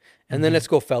 And then Mm-hmm. let's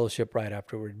go fellowship right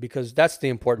afterward, because that's the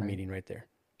important Right. meeting right there.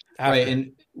 Right. After.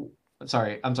 And I'm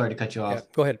sorry to cut you Yeah,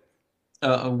 off. go ahead.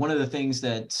 One of the things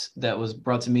that was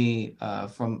brought to me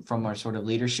from our sort of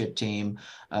leadership team,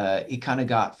 it kind of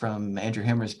got from Andrew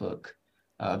Hemmer's book,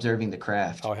 Observing the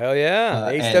Craft. Oh, hell yeah. The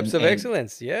eight steps And of and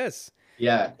excellence. Yes.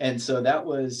 Yeah, and so that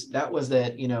was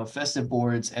that, festive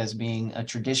boards as being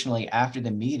traditionally after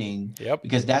the meeting, Yep.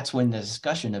 because that's when the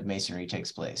discussion of masonry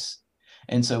takes place.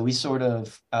 And so we sort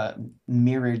of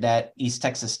mirrored that East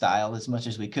Texas style as much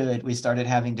as we could. We started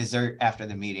having dessert after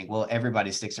the meeting. Well,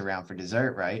 everybody sticks around for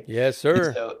dessert, right? Yes, And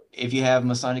sir. so if you have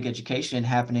Masonic education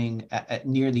happening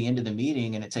near the end of the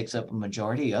meeting and it takes up a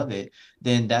majority of it,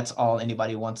 then that's all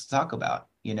anybody wants to talk about.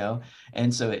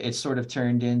 And so it's sort of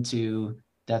turned into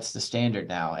that's the standard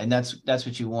now, and that's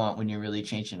what you want when you're really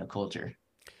changing a culture.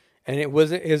 And it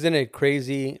wasn't, isn't it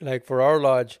crazy? Like for our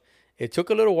lodge, it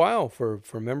took a little while for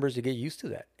members to get used to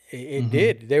that. It Mm-hmm.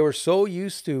 did. They were so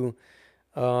used to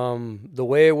the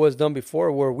way it was done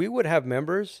before, where we would have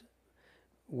members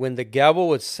when the gavel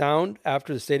would sound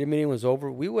after the stated meeting was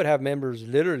over. We would have members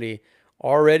literally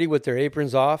already with their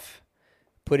aprons off,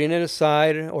 putting it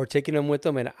aside or taking them with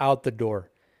them and out the door.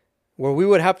 Where we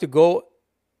would have to go,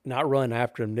 not run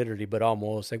after them literally, but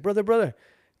almost like, brother,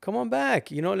 come on back.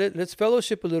 Let's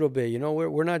fellowship a little bit.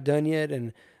 We're not done yet,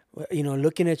 and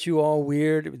looking at you all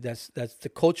weird. That's the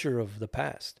culture of the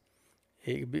past.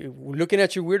 We're looking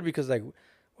at you weird because like,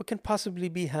 what can possibly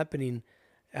be happening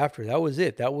after? That was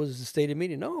it. That was the stated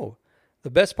meeting. No,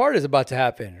 the best part is about to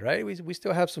happen, right? We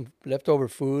still have some leftover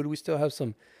food. We still have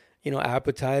some,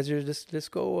 appetizers. Let's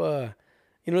go.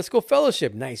 Let's go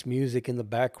fellowship. Nice music in the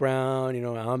background.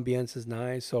 Ambience is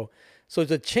nice. So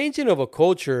the changing of a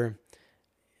culture,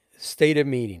 stated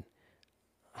meeting,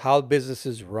 how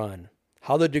businesses run,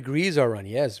 how the degrees are run.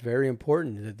 Yes, very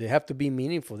important. They have to be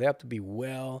meaningful. They have to be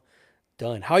well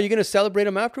done. How are you going to celebrate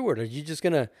them afterward? Are you just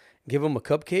going to give them a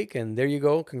cupcake and there you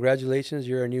go? Congratulations,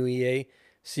 you're a new EA.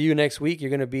 See you next week. You're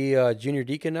going to be a junior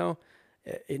deacon now.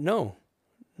 No,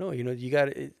 no. You got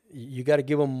to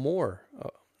give them more,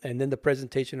 and then the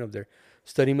presentation of their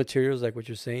study materials, like what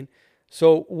you're saying.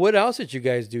 So, what else did you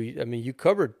guys do? I mean, you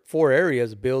covered 4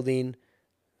 areas: building,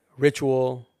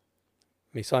 ritual,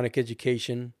 Masonic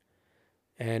education,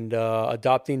 and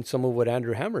adopting some of what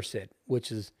Andrew Hammer said,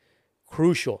 which is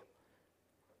crucial.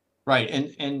 Right.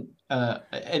 And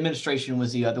Administration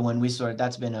was the other one.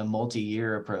 That's been a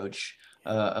multi-year approach,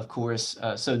 of course.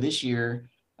 So this year,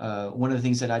 one of the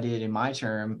things that I did in my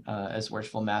term as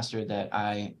worshipful master that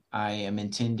I am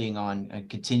intending on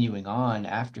continuing on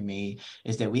after me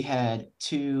is that we had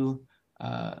two.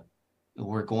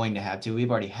 We're going to have two.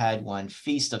 We've already had one,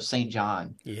 Feast of Saint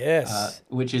John, Yes.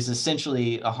 which is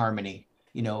essentially a harmony,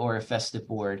 or a festive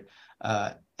board.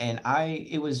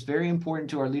 It was very important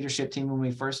to our leadership team when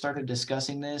we first started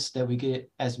discussing this that we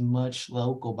get as much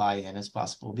local buy-in as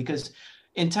possible because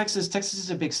in Texas is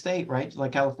a big state, right?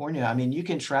 Like California. I mean, you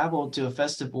can travel to a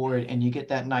festive board and you get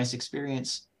that nice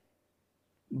experience,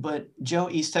 but Joe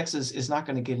East Texas is not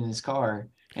going to get in his car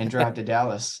and drive to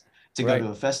Dallas to go Right. to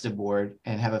a festive board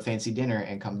and have a fancy dinner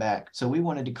and come back. So we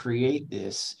wanted to create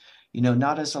this,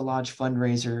 not as a lodge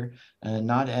fundraiser,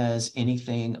 not as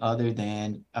anything other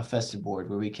than a festive board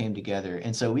where we came together.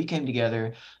 And so we came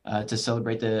together to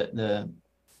celebrate the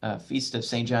Feast of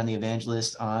St. John the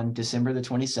Evangelist on December the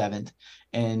 27th.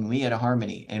 And we had a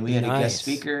harmony and we had a guest Nice.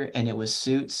 speaker, and it was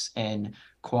suits and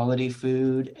quality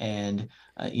food. And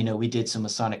we did some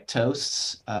Masonic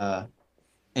toasts.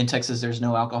 In Texas, there's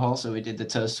no alcohol, so we did the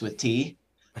toasts with tea.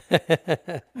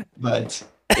 But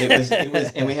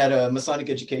and we had a Masonic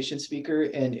education speaker,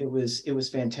 and it was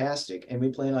fantastic. And we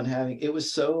plan on having. It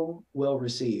was so well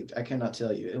received. I cannot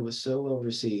tell you, it was so well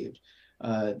received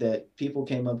that people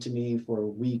came up to me for a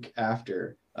week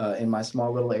after. In my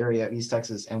small little area of East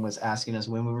Texas, and was asking us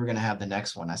when we were going to have the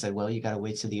next one. I said, well, you got to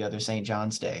wait to the other St.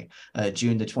 John's Day,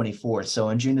 June the 24th. So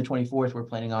on June the 24th, we're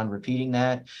planning on repeating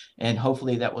that, and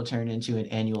hopefully that will turn into an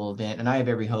annual event. And I have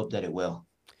every hope that it will.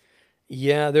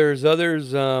 Yeah, there's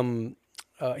others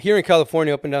here in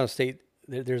California, up and down the state.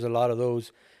 There's a lot of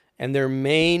those, and their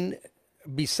main,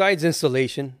 besides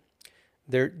installation,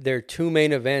 their two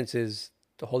main events is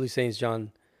the Holy Saint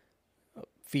John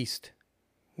feast,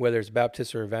 whether it's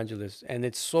Baptist or Evangelist, and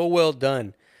it's so well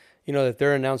done, that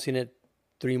they're announcing it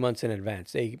 3 months in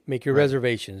advance. They make your Right.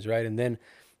 reservations, right, and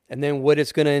then what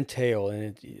it's going to entail,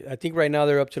 and I think right now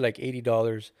they're up to like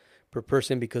 $80 per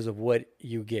person because of what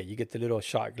you get. You get the little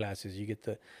shot glasses, you get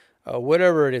the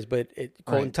whatever it is, but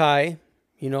coat and Right. tie,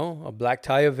 a black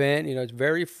tie event. It's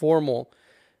very formal.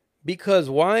 Because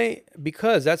why?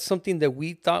 Because that's something that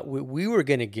we thought we were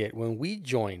going to get when we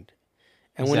joined.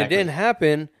 And when it didn't Exactly.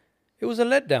 happen, it was a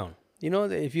letdown.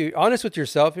 If you're honest with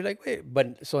yourself, you're like, wait,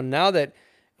 but so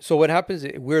what happens?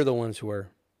 We're the ones who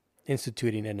are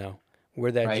instituting it now.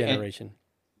 We're that Right. generation.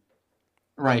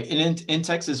 Right. And in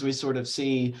Texas, we sort of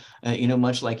see,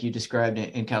 much like you described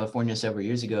in California several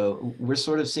years ago, we're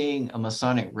sort of seeing a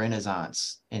Masonic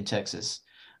renaissance in Texas.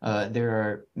 There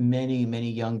are many, many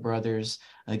young brothers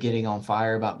getting on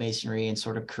fire about Masonry and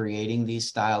sort of creating these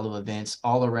style of events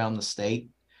all around the state.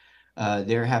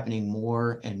 They're happening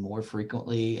more and more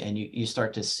frequently, and you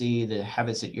start to see the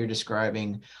habits that you're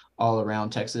describing all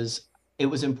around Texas. It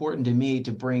was important to me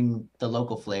to bring the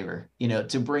local flavor,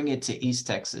 to bring it to East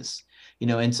Texas,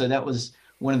 and so that was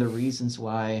one of the reasons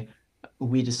why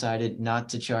we decided not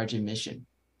to charge admission.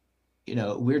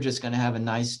 We're just going to have a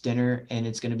nice dinner, and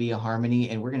it's going to be a harmony,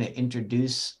 and we're going to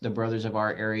introduce the brothers of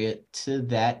our area to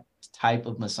that type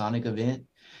of Masonic event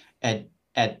at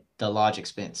at the lodge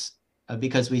expense,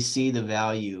 because we see the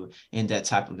value in that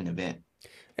type of an event.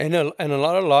 And a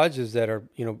lot of lodges that are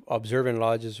observant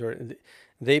lodges, or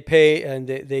they pay and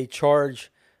they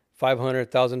charge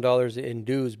 $500,000 in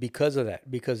dues because of that,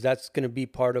 because that's going to be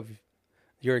part of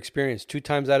your experience 2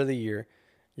 times out of the year.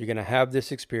 You're going to have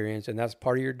this experience, and that's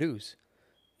part of your dues.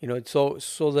 So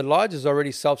the lodge is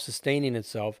already self-sustaining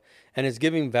itself, and it's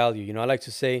giving value. I like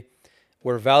to say,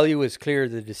 where value is clear,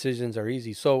 the decisions are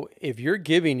easy. So if you're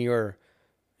giving your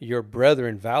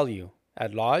brethren value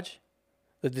at lodge,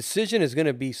 the decision is going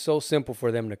to be so simple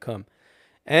for them to come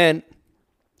and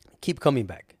keep coming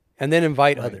back, and then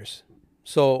invite Right. others.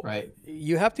 So Right.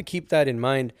 you have to keep that in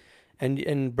mind.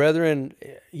 And brethren,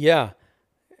 yeah,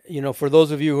 for those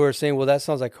of you who are saying, well, that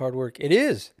sounds like hard work, it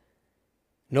is.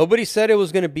 Nobody said it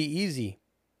was going to be easy,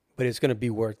 but it's going to be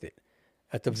worth it.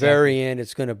 At the Exactly. very end,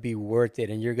 it's going to be worth it.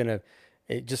 And you're going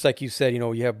to, just like you said,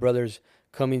 you have brothers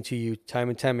coming to you time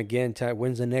and time again.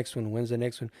 When's the next one? When's the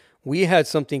next one? We had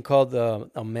something called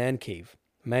a man cave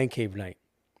night.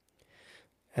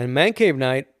 And man cave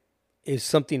night is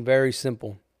something very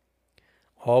simple.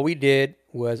 All we did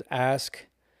was ask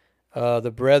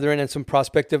the brethren and some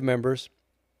prospective members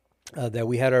that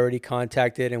we had already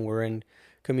contacted and were in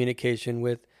communication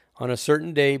with, on a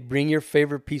certain day, bring your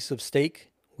favorite piece of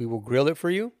steak. We will grill it for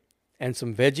you, and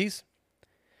some veggies.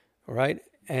 All right.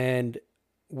 And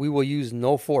we will use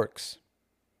no forks.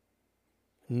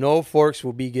 No forks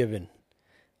will be given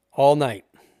all night.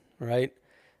 Right.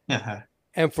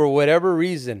 And for whatever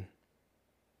reason,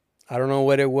 I don't know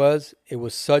what it was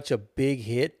such a big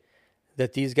hit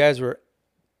that these guys were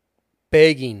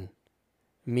begging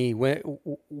me,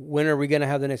 when are we going to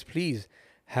have the next? Please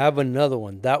have another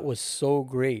one. That was so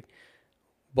great.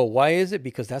 But why is it?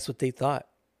 Because that's what they thought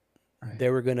Right. they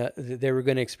were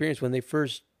gonna experience when they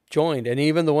first joined. And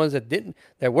even the ones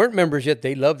that weren't members yet,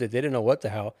 they loved it. They didn't know what the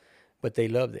hell, but they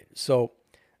loved it. So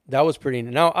that was pretty.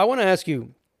 Now I want to ask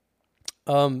you,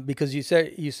 because you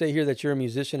say here that you're a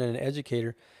musician and an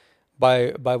educator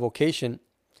by vocation.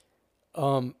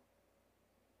 Um,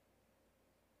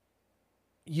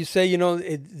 you say,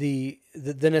 the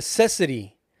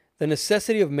necessity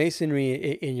of masonry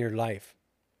in your life,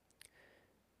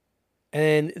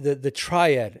 and the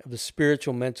triad of the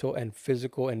spiritual, mental, and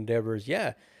physical endeavors.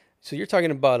 Yeah. So you're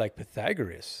talking about like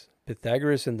Pythagoras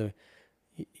and the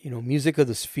music of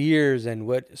the spheres and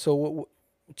what. So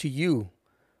to you,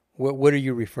 what are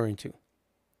you referring to?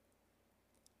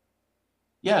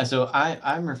 Yeah, so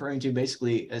I'm referring to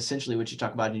basically essentially what you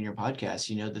talk about in your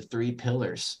podcast, the three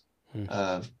pillars Hmm.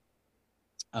 of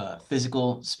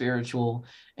physical, spiritual,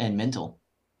 and mental,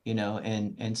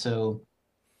 and so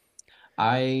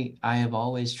I have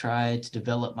always tried to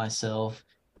develop myself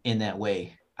in that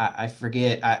way. I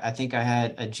forget, I think I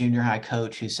had a junior high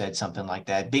coach who said something like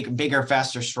that, bigger,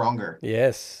 faster, stronger.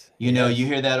 Yes. You Yes.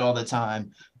 hear that all the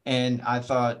time. And I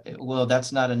thought, well,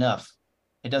 that's not enough.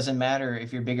 It doesn't matter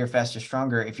if you're bigger, faster,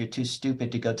 stronger if you're too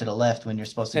stupid to go to the left when you're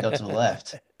supposed to go to the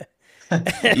left.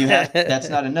 That's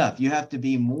not enough. You have to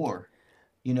be more,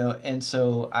 and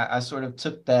so I sort of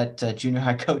took that junior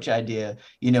high coach idea,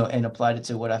 and applied it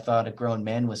to what I thought a grown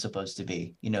man was supposed to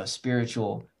be,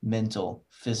 spiritual, mental,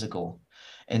 physical.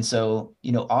 And so,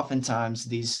 oftentimes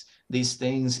these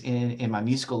things in my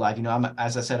musical life,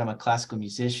 as I said, I'm a classical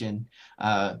musician.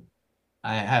 I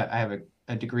have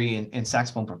a degree in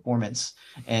saxophone performance,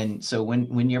 and so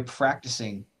when you're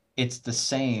practicing, it's the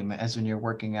same as when you're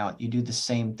working out. You do the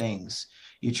same things.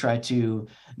 You try to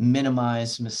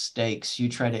minimize mistakes. You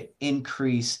try to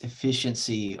increase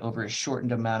efficiency over a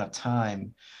shortened amount of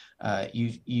time.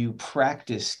 You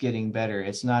practice getting better.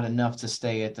 It's not enough to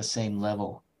stay at the same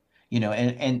level.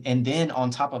 And then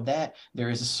on top of that, there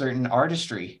is a certain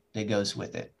artistry that goes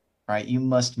with it, right? You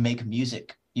must make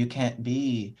music. You can't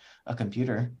be a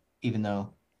computer, even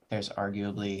though there's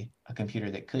arguably a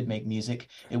computer that could make music,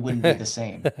 it wouldn't be the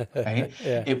same, right?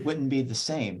 Yeah. It wouldn't be the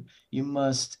same. You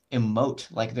must emote,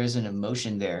 like there's an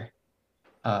emotion there.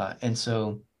 And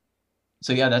so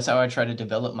yeah, that's how I try to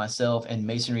develop myself. And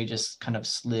masonry just kind of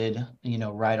slid,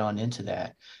 right on into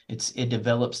that. It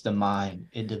develops the mind,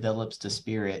 it develops the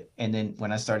spirit. And then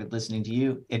when I started listening to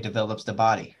you, it develops the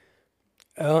body.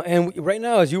 And right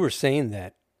now, as you were saying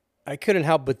that, I couldn't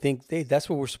help but think, hey, that's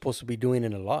what we're supposed to be doing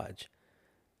in a lodge.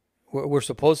 We're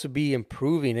supposed to be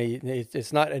improving.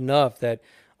 It's not enough that,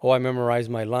 oh, I memorized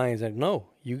my lines. And no,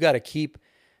 you got to keep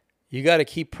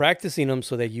practicing them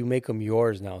so that you make them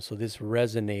yours now. So this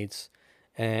resonates,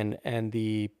 and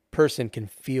the person can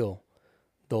feel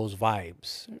those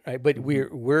vibes, right? But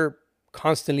Mhm. we're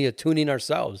constantly attuning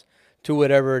ourselves to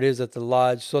whatever it is at the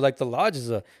lodge. So like the lodge is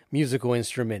a musical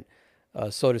instrument,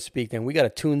 so to speak. And we got to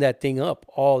tune that thing up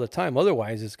all the time.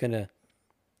 Otherwise, it's gonna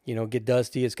get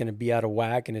dusty. It's gonna be out of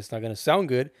whack, and it's not gonna sound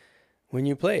good when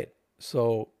you play it.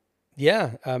 So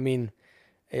yeah, I mean,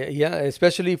 yeah,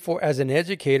 especially for as an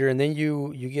educator, and then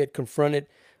you get confronted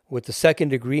with the second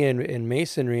degree in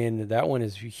masonry, and that one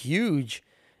is huge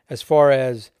as far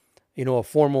as a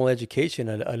formal education,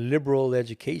 a liberal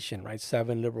education, right?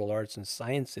 7 liberal arts and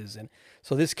sciences, and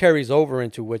so this carries over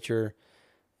into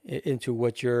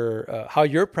how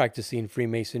you're practicing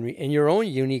Freemasonry in your own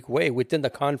unique way within the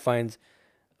confines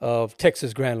of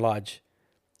Texas Grand Lodge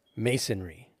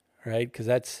Masonry, right? Because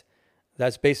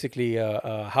that's basically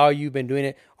how you've been doing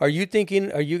it. Are you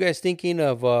guys thinking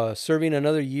of serving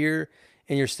another year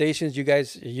in your stations? You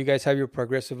guys have your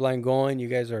progressive line going. You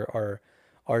guys are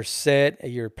set.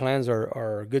 Your plans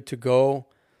are good to go.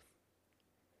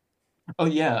 Oh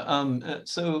yeah.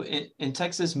 So in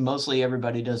Texas, mostly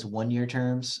everybody does 1 year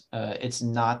terms. It's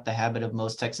not the habit of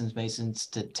most Texans Masons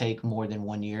to take more than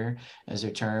 1 year as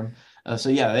their term. So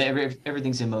yeah,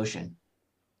 everything's in motion.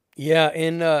 Yeah,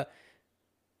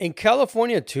 in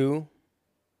California too.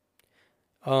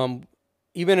 Um,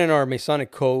 Even in our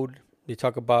Masonic code, they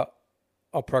talk about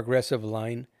a progressive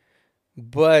line.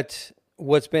 But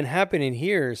what's been happening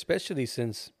here, especially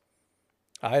since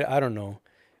I don't know.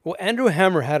 Well, Andrew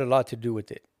Hammer had a lot to do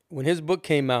with it. When his book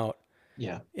came out,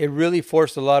 Yeah. it really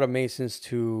forced a lot of Masons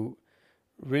to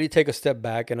really take a step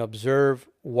back and observe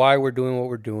why we're doing what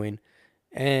we're doing.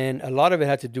 And a lot of it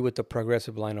had to do with the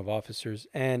progressive line of officers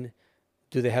and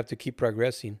do they have to keep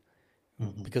progressing?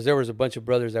 Hmm. Because there was a bunch of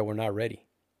brothers that were not ready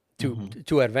to Hmm.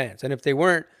 to advance, and if they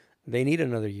weren't, they need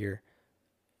another year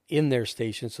in their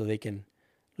station so they can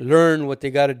learn what they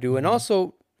got to do. And Hmm.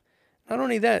 also, not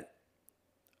only that,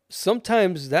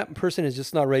 sometimes that person is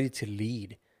just not ready to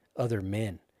lead other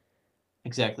men.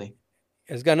 Exactly.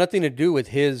 It's got nothing to do with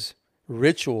his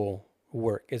ritual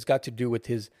work. It's got to do with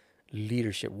his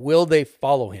leadership. Will they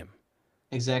follow him?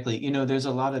 Exactly. There's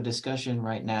a lot of discussion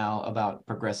right now about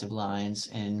progressive lines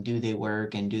and do they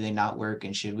work and do they not work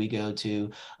and should we go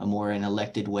to a more an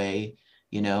elected way,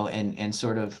 and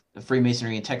sort of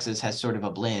Freemasonry in Texas has sort of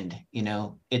a blend,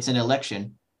 it's an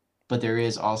election, but there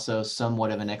is also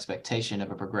somewhat of an expectation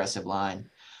of a progressive line.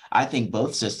 I think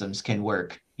both systems can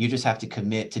work. You just have to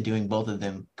commit to doing both of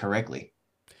them correctly.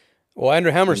 Well,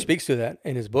 Andrew Hammer You speaks to that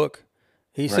in his book.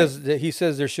 Right. He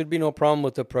says there should be no problem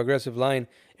with the progressive line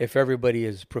if everybody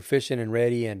is proficient and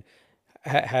ready and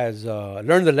has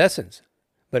learned the lessons.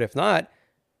 But if not,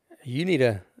 you need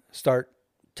to start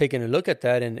taking a look at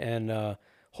that and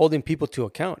holding people to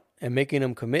account and making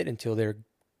them commit until they're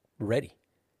ready.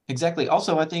 Exactly.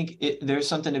 Also, I think there's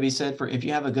something to be said for if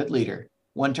you have a good leader,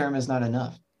 one term is not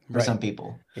enough for Right. some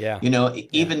people. Yeah. Yeah.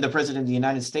 Even the president of the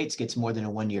United States gets more than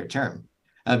a 1 year term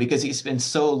because he spends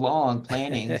so long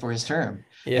planning for his term.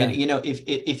 And Yeah.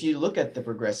 if you look at the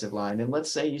progressive line, and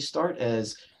let's say you start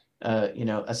as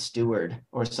a steward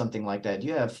or something like that,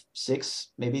 you have 6,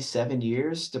 maybe 7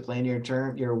 years to plan your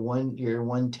term, your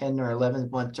 10 or 11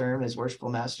 month term as worshipful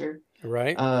master.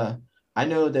 Right. uh, I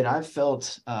know that I've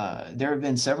felt there have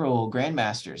been several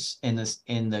grandmasters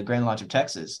in the Grand Lodge of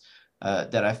Texas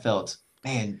that I felt,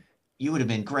 man, you would have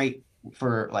been great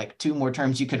for like 2 more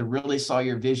terms. You could have really saw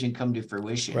your vision come to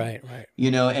fruition, Right. Right.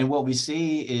 and what we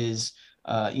see is.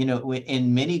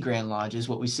 In many Grand Lodges,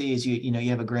 what we see is you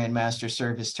have a Grand Master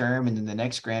serve his term, and then the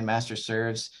next Grand Master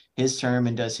serves his term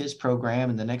and does his program,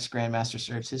 and the next Grand Master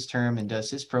serves his term and does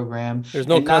his program. There's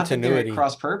no And not that they're at continuity.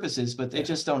 cross purposes, but they Yeah.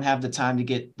 just don't have the time to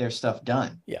get their stuff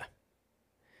done. Yeah.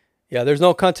 Yeah. There's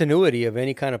no continuity of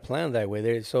any kind of plan that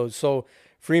way. So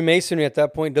Freemasonry at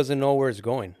that point doesn't know where it's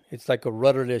going. It's like a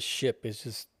rudderless ship. It's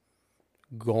just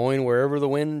going wherever the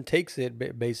wind takes it,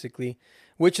 basically,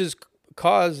 which is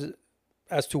cause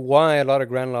as to why a lot of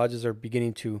Grand Lodges are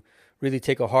beginning to really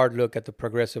take a hard look at the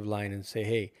progressive line and say,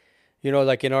 hey,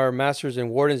 like in our Masters and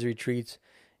Wardens retreats,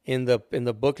 in the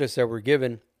booklets that we're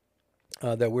given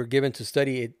to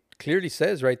study, it clearly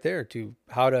says right there to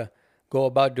how to go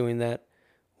about doing that,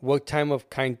 what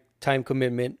time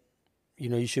commitment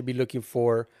you should be looking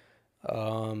for,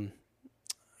 um,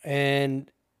 and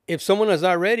if someone is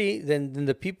not ready, then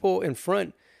the people in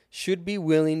front should be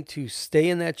willing to stay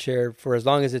in that chair for as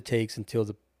long as it takes until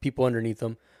the people underneath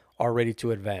them are ready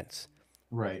to advance.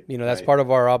 Right, That's right. part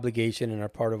of our obligation and our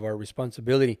part of our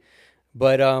responsibility.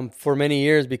 But for many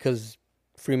years, because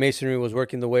Freemasonry was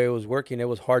working the way it was working, it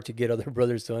was hard to get other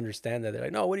brothers to understand that. They're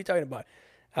like, no, what are you talking about?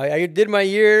 I did my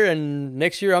year, and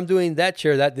next year I'm doing that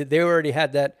chair. That they already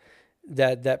had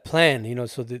that plan,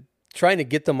 So trying to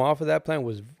get them off of that plan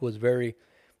was very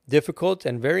difficult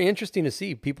and very interesting to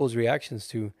see people's reactions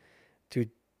to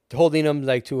holding them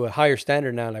like to a higher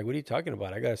standard now. Like, what are you talking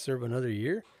about? I got to serve another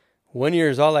year. 1 year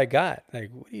is all I got. Like,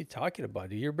 what are you talking about,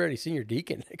 dude? You're barely senior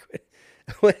deacon. Like,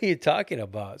 what are you talking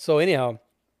about? So anyhow,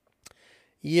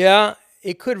 yeah,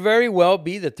 it could very well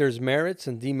be that there's merits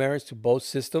and demerits to both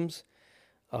systems.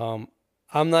 Um,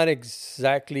 I'm not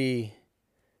exactly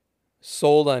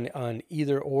sold on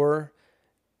either or.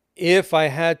 If I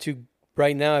had to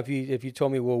right now, if you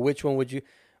told me, well, which one would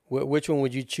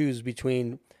you choose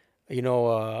between, you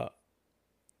know,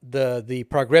 the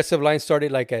progressive line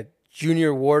started like at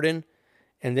junior warden,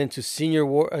 and then to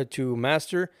to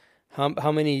master.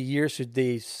 How many years should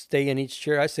they stay in each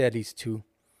chair? I say at least two.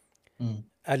 Mm,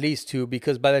 At least two,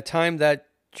 because by the time that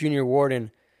junior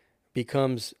warden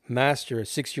becomes master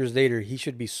 6 years later, he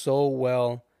should be so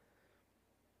well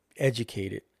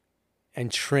educated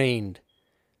and trained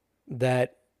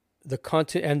that the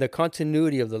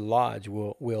continuity of the lodge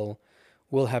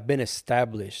will have been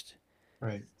established.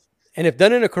 right. And if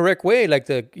done in a correct way, like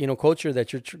the culture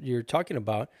that you're talking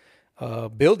about,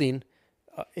 building,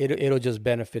 it'll just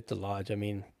benefit the lodge. I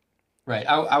mean, Right.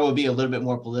 I will be a little bit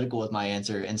more political with my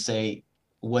answer and say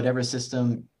whatever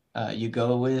system you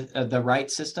go with, the right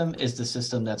system is the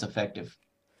system that's effective.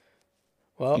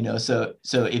 well,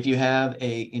 So if you have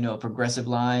a progressive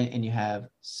line and you have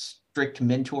strict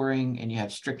mentoring and you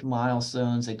have strict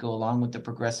milestones that go along with the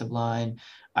progressive line,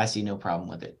 I see no problem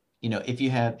with it. If you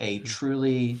have a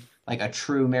truly like a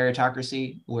true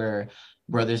meritocracy where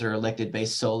brothers are elected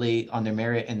based solely on their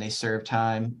merit and they serve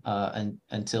time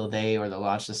until they or the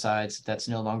lodge decides that's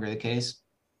no longer the case,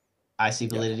 I see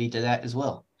Yeah. validity to that as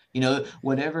well.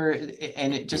 Whatever,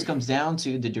 and it just comes down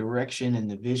to the direction and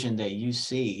the vision that you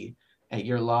see at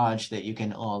your lodge that you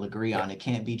can all agree Yeah. on. It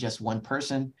can't be just one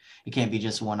person, it can't be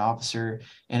just one officer.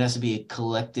 It has to be a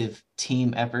collective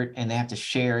team effort, and they have to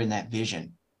share in that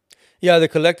vision. Yeah, the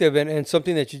collective, and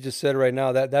something that you just said right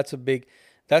now,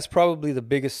 that's probably the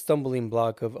biggest stumbling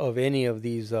block of any of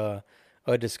these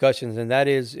discussions, and that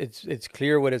is it's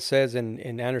clear what it says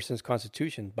in Anderson's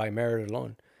Constitution, by merit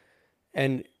alone.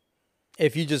 And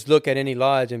if you just look at any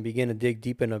lodge and begin to dig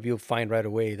deep enough, you'll find right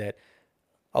away that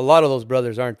a lot of those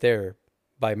brothers aren't there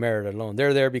by merit alone.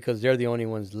 They're there because they're the only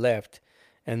ones left,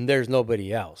 and there's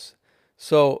nobody else.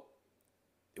 So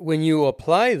when you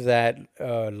apply that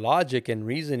logic and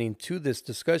reasoning to this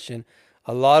discussion,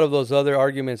 a lot of those other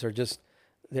arguments are just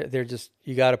they're just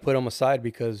you got to put them aside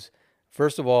because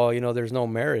first of all, there's no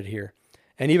merit here,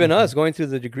 and even us Mhm. going through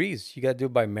the degrees, you got to do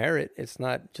it by merit. It's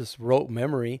not just rote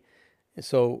memory.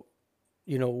 So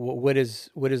what is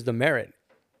the merit?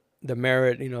 The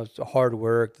merit, it's the hard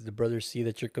work that the brothers see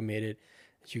that you're committed,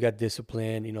 that you got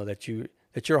discipline,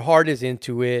 that your heart is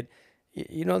into it.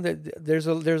 That there's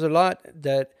a lot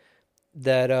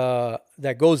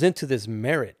that goes into this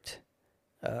merit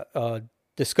uh, uh,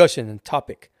 discussion and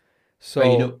topic.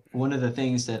 Right. So One of the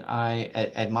things that I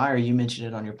admire, you mentioned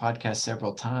it on your podcast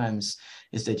several times,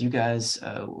 is that you guys,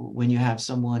 when you have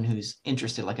someone who's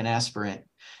interested, like an aspirant,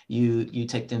 you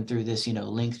take them through this,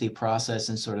 lengthy process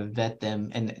and sort of vet them,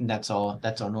 and that's all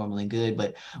normal and good.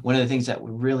 But one of the things that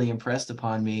really impressed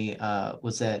upon me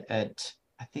was that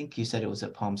I think you said it was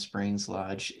at Palm Springs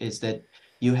Lodge, is that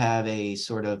you have a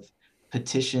sort of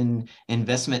petition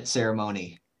investment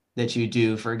ceremony that you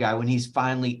do for a guy when he's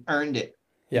finally earned it.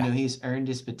 yeah, He's earned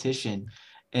his petition,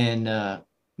 and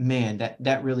man,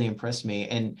 that really impressed me.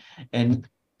 And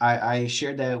I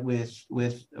shared that with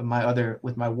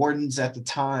my wardens at the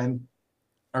time,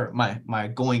 or my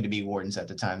going to be wardens at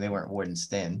the time. They weren't wardens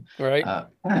then. right, uh,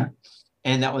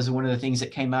 and that was one of the things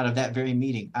that came out of that very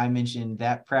meeting. I mentioned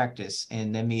that practice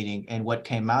in the meeting, and what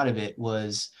came out of it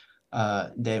was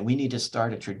that we need to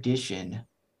start a tradition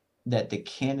that the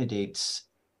candidates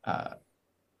uh,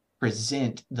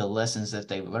 present the lessons that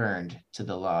they've learned to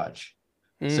the lodge.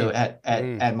 So mm,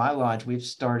 mm, at my lodge, we've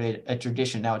started a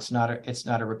tradition. Now it's not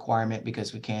a requirement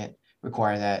because we can't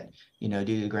require that, due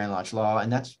to the Grand Lodge law,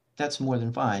 and that's more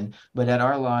than fine. But at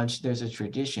our lodge, there's a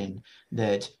tradition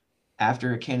that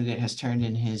after a candidate has turned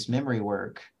in his memory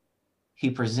work,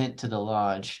 he present to the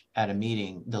lodge at a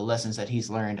meeting the lessons that he's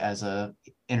learned as a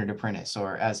entered apprentice,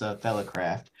 or as a fellow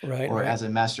craft, right, or right. as a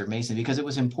master mason, because it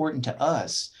was important to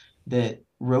us that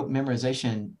rote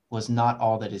memorization was not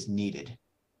all that is needed.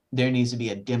 There needs to be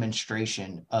a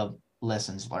demonstration of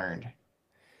lessons learned,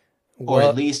 Well,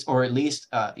 or at least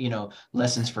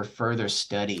lessons for further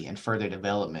study and further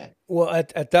development. well,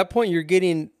 at that point, you're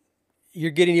getting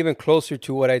even closer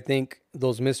to what I think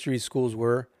those mystery schools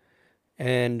were,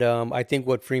 and I think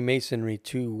what Freemasonry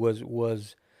too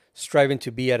was striving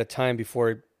to be at a time before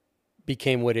it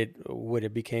became what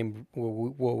it became,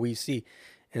 what we see,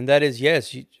 and that is,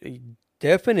 yes,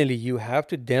 definitely you have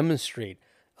to demonstrate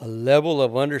a level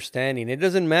of understanding. It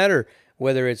doesn't matter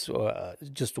whether it's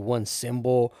just one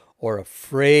symbol or a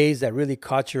phrase that really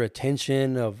caught your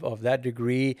attention of that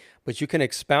degree, but you can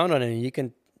expound on it and you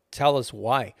can tell us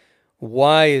why.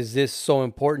 Why is this so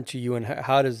important to you, and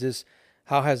how has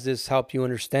this helped you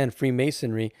understand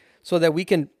Freemasonry, so that we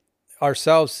can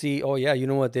ourselves see, oh yeah, you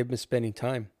know what, they've been spending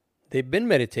time, they've been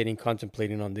meditating,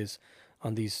 contemplating on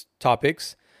these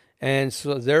topics, and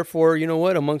so therefore, you know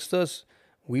what, amongst us,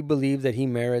 we believe that he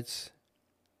merits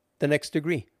the next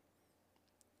degree.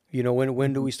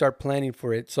 When do we start planning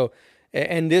for it? So,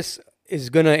 and this is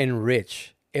gonna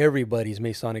enrich everybody's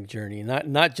Masonic journey,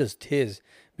 not just his,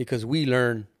 because we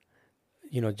learn,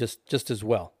 just as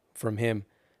well from him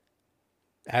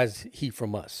as he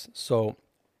from us. So,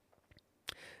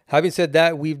 having said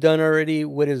that, we've done already,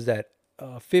 what is that?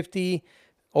 50,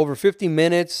 over 50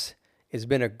 minutes. It's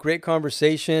been a great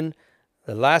conversation.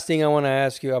 The last thing I want to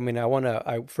ask you, I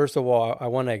mean, first of all, I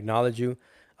want to acknowledge you.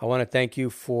 I want to thank you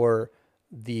for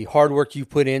the hard work you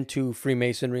put into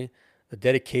Freemasonry, the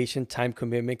dedication, time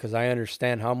commitment, because I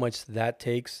understand how much that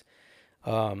takes.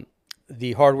 Um,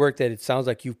 the hard work that it sounds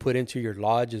like you've put into your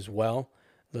lodge as well,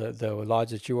 the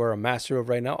lodge that you are a master of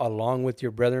right now, along with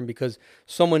your brethren, because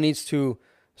someone needs to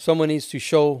someone needs to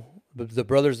show the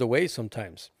brothers the way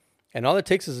sometimes, and all it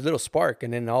takes is a little spark,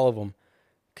 and then all of them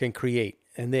can create,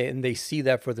 and they see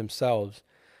that for themselves.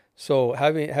 So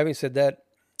having said that,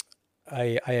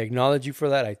 I acknowledge you for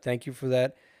that. I thank you for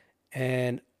that,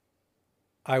 and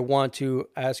I want to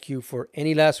ask you for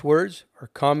any last words or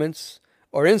comments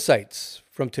or insights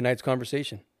from tonight's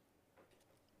conversation.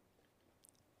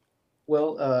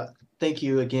 Well, thank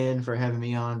you again for having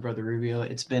me on, Brother Rubio.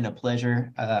 It's been a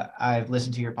pleasure. I've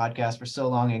listened to your podcast for so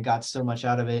long and got so much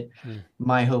out of it.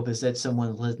 My hope is that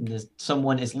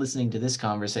someone is listening to this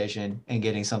conversation and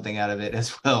getting something out of it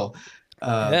as well.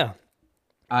 Yeah.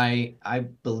 I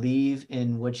believe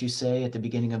in what you say at the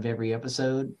beginning of every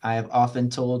episode. I have often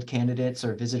told candidates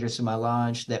or visitors to my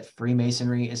lodge that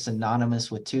Freemasonry is synonymous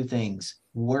with two things: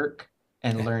 work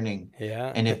and learning.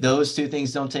 Yeah. And if those two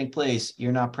things don't take place,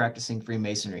 you're not practicing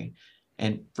Freemasonry.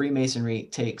 And Freemasonry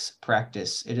takes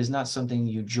practice. It is not something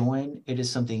you join, it is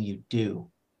something you do.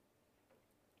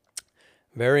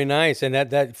 Very nice. And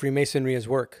that Freemasonry is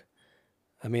work.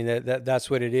 I mean, that's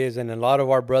what it is. And a lot of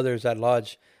our brothers at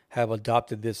Lodge have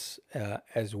adopted this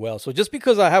as well. So just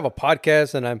because I have a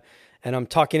podcast and I'm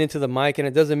talking into the mic, and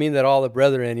it doesn't mean that all the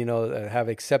brethren, have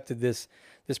accepted this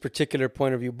particular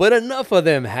point of view, but enough of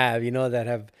them have, that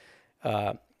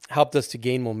have helped us to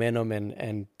gain momentum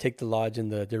and take the Lodge in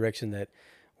the direction that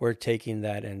we're taking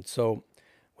that. And so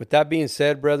with that being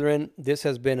said, brethren, this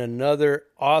has been another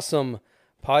awesome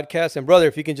podcast. And brother,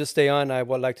 if you can just stay on, I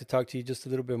would like to talk to you just a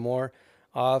little bit more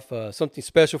off something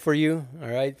special for you. All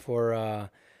right. For,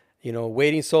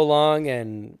 waiting so long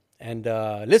and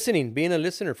listening, being a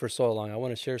listener for so long. I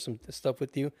want to share some stuff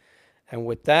with you. And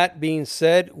with that being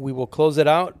said, we will close it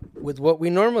out with what we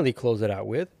normally close it out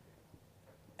with.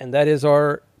 And that is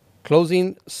our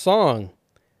closing song.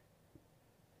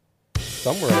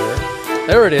 Somewhere there.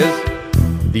 There it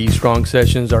is. These strong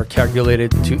sessions are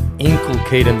calculated to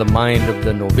inculcate in the mind of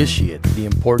the novitiate the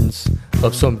importance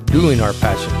of subduing our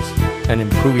passions and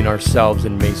improving ourselves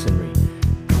in masonry,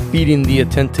 feeding the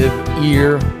attentive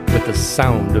ear with the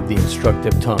sound of the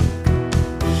instructive tongue,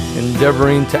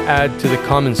 endeavoring to add to the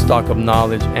common stock of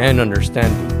knowledge and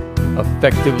understanding,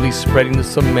 effectively spreading the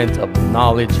cement of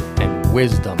knowledge and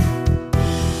wisdom,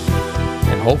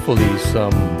 and hopefully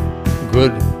some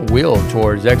good will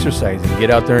towards exercising. Get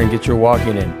out there and get your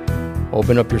walking in.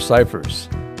 Open up your ciphers.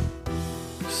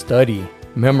 Study,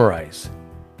 memorize,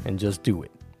 and just do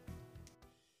it.